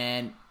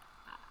 And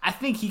I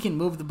think he can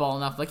move the ball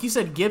enough. Like you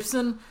said,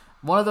 Gibson,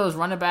 one of those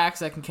running backs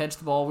that can catch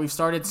the ball. We've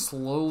started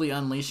slowly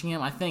unleashing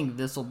him. I think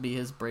this will be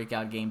his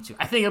breakout game, too.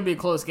 I think it'll be a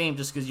close game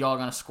just because y'all are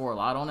going to score a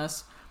lot on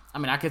us. I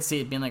mean, I could see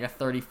it being like a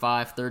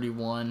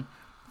 35-31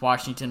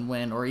 Washington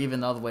win, or even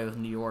the other way with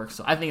New York.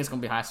 So I think it's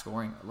going to be high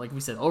scoring. Like we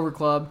said, over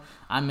club.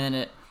 I'm in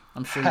it.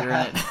 I'm sure you're in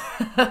it.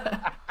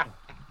 I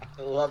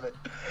love it.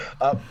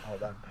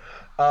 Hold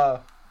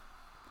on.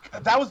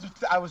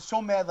 I was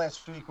so mad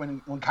last week when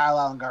Kyle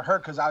Allen got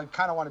hurt, because I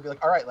kind of want to be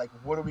like, all right, like,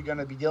 what are we going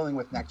to be dealing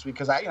with next week?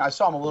 Because I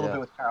saw him a little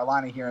bit with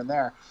Carolina here and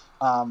there,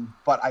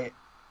 but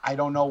I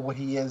don't know what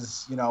he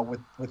is,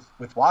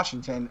 with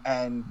Washington,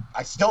 and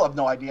I still have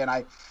no idea.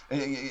 And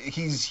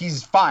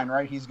he's fine,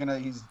 right? He's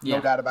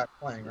no doubt about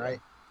playing, right?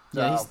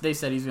 Yeah, they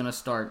said he's going to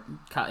start,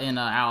 and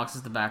Alex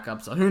is the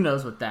backup. So who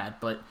knows with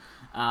that? But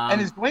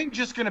and is Dwayne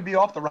just going to be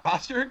off the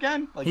roster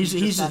again? Like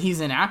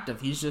he's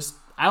inactive.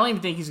 I don't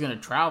even think he's going to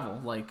travel.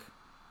 Like,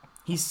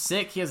 he's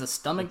sick. He has a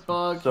stomach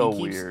bug. So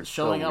he keeps weird.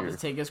 showing up to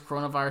take his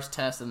coronavirus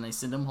test, and they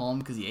send him home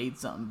because he ate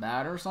something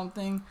bad or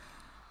something.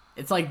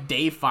 It's like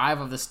day 5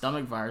 of the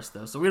stomach virus,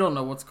 though, so we don't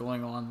know what's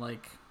going on.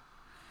 Like,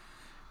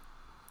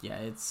 yeah,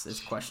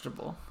 it's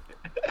questionable.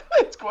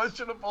 It's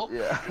questionable.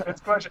 Yeah,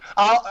 it's questionable.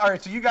 All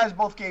right, so you guys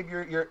both gave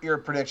your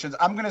predictions.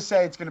 I'm going to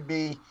say it's going to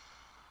be.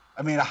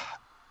 I mean,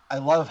 I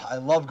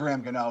love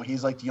Graham Gano.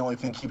 He's like the only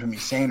thing keeping me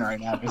sane right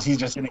now, because he's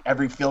just hitting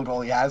every field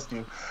goal he has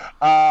to.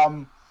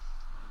 I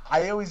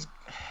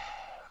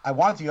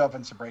want the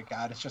offense to break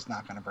out. It's just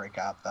not going to break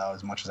out, though,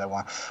 as much as I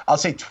want. I'll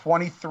say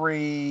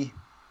 23-16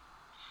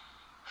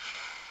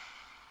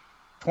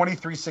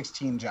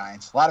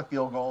 Giants. A lot of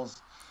field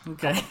goals.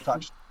 Okay.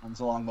 Touchdowns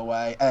along the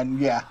way. And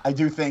yeah, I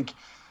think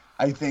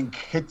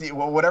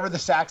whatever the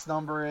sacks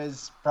number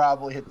is,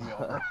 probably hit the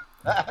over.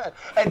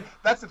 And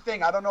that's the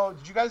thing. I don't know.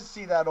 Did you guys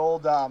see that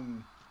old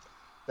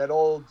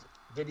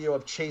video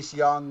of Chase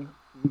Young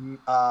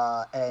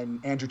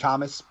and Andrew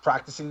Thomas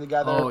practicing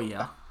together? Oh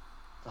yeah.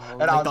 And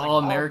like the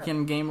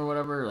All-American game or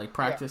whatever, like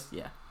practice.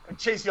 Yeah. And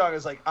Chase Young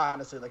is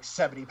honestly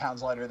 70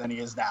 pounds lighter than he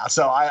is now.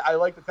 So I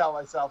like to tell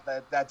myself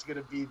that that's going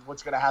to be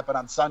what's going to happen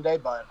on Sunday,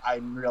 but I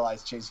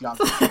realize Chase Young,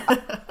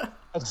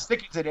 as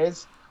thick as it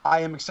is,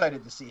 I am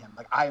excited to see him.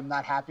 Like, I am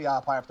not happy.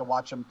 I'll probably have to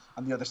watch him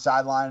on the other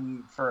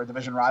sideline for a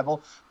division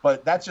rival.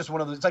 But that's just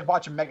one of those. It's like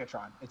watching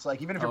Megatron. It's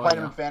like, even if you're playing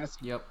him in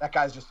fantasy, that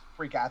guy's just a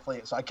freak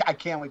athlete. So I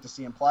can't wait to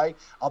see him play.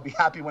 I'll be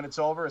happy when it's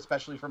over,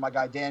 especially for my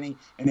guy Danny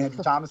and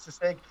Andrew Thomas'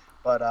 sake.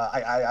 But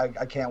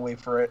I can't wait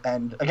for it.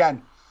 And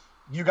again,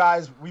 you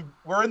guys,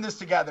 we're in this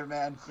together,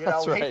 man.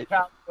 That's we right. hate the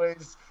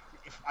Cowboys.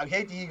 I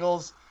hate the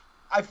Eagles.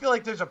 I feel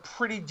like there's a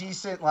pretty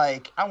decent, I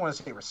don't want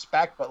to say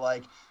respect, but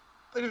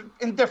there's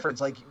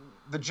indifference. Like,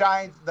 the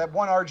Giants, that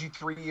one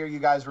RG3 year, you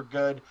guys were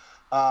good.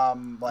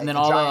 And then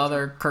all the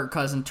other Kirk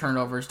Cousins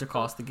turnovers to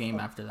cost the game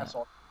after that. That's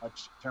all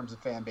much in terms of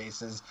fan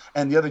bases.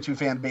 And the other two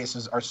fan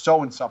bases are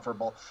so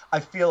insufferable. I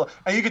feel,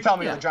 and you can tell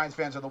me the Giants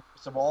fans are the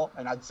worst of all,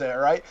 and I'd say, all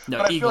right. No,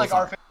 but I feel like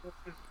are. our fans,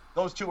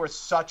 those two are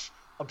such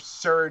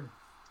absurd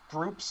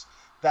groups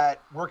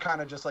that we're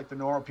kind of just like the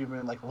normal people,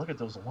 and look at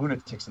those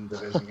lunatics in the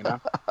division,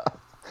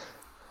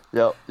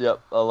 Yep.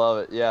 I love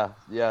it.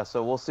 Yeah.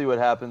 So we'll see what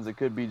happens. It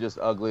could be just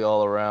ugly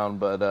all around,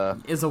 but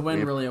is a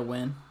win really a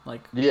win?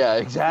 Yeah,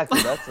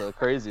 exactly. That's a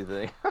crazy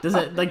thing. Does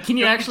it can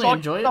you actually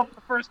enjoy it? In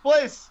the first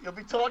place. You'll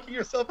be talking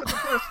yourself in the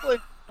first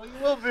place. Well,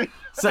 you will be.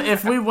 So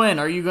if we win,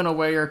 are you gonna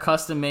wear your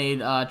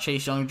custom-made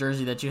Chase Young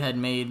jersey that you had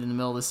made in the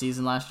middle of the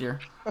season last year?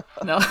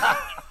 No.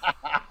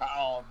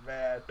 Oh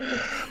man.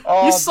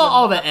 You saw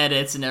all the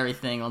edits and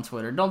everything on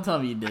Twitter. Don't tell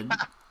me you did.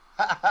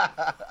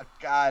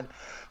 God,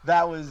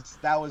 that was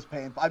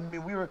painful. I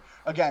mean,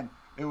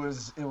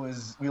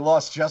 we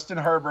lost Justin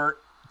Herbert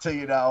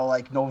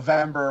to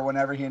November,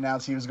 whenever he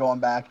announced he was going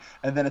back,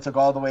 and then it took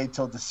all the way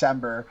till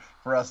December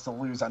for us to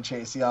lose on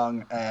Chase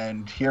Young,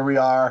 and here we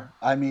are.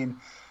 I mean,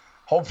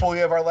 hopefully we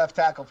have our left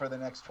tackle for the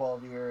next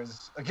 12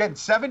 years. Again,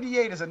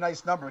 78 is a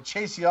nice number.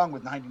 Chase Young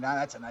with 99,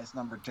 that's a nice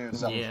number too.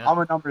 So yeah. I'm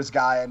a numbers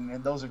guy,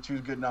 and those are two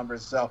good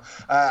numbers. So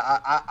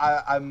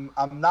I'm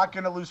not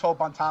going to lose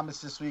hope on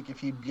Thomas this week if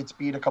he gets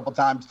beat a couple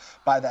times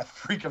by that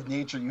freak of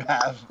nature you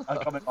have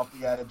coming off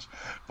the edge.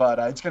 But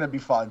it's going to be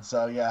fun.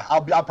 So yeah,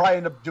 I'll probably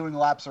end up doing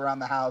laps around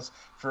the house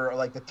for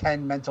the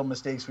 10 mental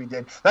mistakes we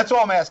did. That's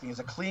all I'm asking is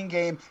a clean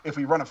game. If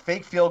we run a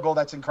fake field goal,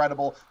 that's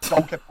incredible.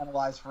 Don't get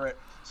penalized for it.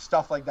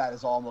 Stuff like that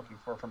is all I'm looking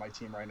for my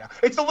team right now.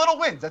 It's the little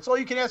wins. That's all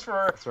you can ask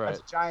for as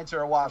a Giants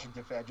or a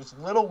Washington fan. Just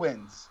little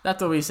wins.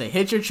 That's what we say.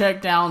 Hit your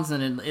check downs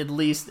and at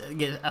least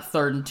get a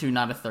 3rd and 2,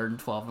 not a 3rd and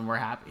 12, and we're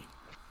happy.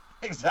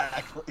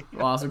 Exactly.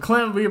 Awesome.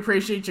 Clint, we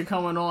appreciate you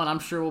coming on. I'm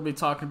sure we'll be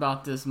talking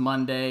about this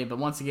Monday. But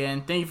once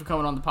again, thank you for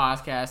coming on the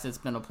podcast. It's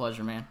been a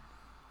pleasure, man.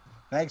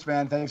 Thanks,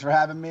 man. Thanks for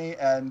having me.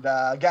 And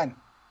again,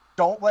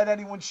 don't let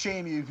anyone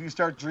shame you if you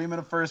start dreaming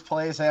of first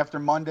place after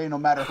Monday, no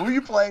matter who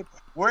you played,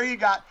 where you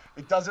got.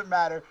 It doesn't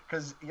matter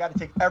because you got to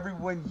take every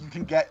win you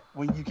can get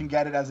when you can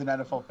get it as an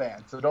NFL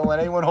fan. So don't let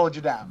anyone hold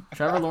you down.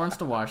 Trevor Lawrence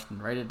to Washington.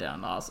 Write it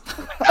down. Awesome.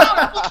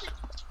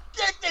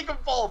 Can't take them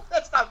both.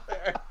 That's not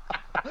fair.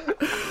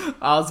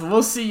 Awesome.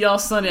 We'll see y'all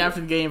Sunday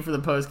after the game for the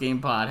post-game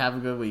pod. Have a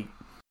good week.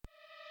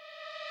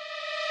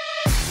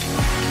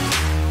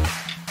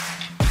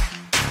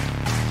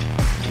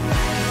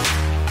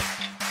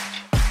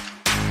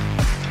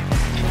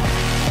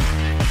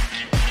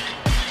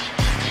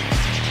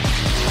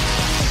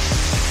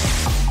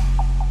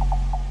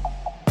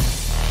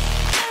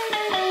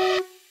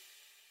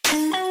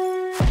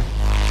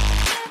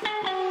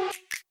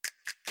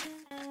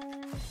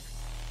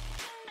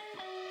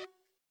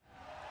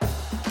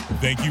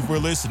 Thank you for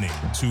listening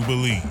to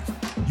Believe.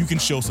 You can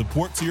show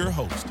support to your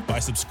host by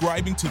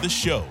subscribing to the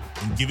show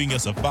and giving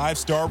us a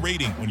 5-star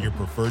rating on your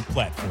preferred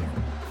platform.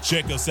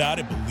 Check us out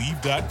at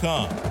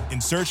Believe.com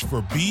and search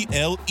for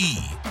BLEAV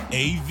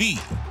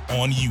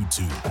on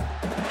YouTube.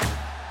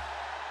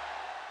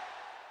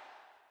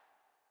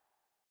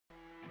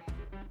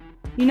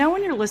 You know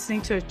when you're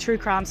listening to a true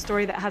crime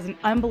story that has an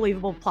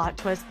unbelievable plot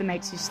twist that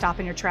makes you stop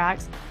in your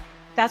tracks?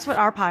 That's what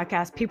our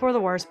podcast, People Are the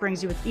Worst,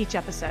 brings you with each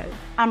episode.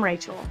 I'm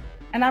Rachel.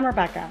 And I'm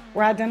Rebecca.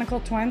 We're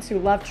identical twins who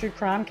love true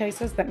crime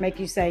cases that make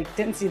you say,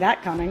 didn't see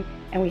that coming,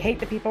 and we hate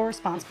the people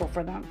responsible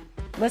for them.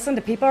 Listen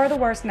to People Are the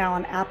Worst now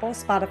on Apple,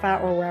 Spotify,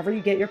 or wherever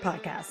you get your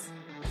podcasts.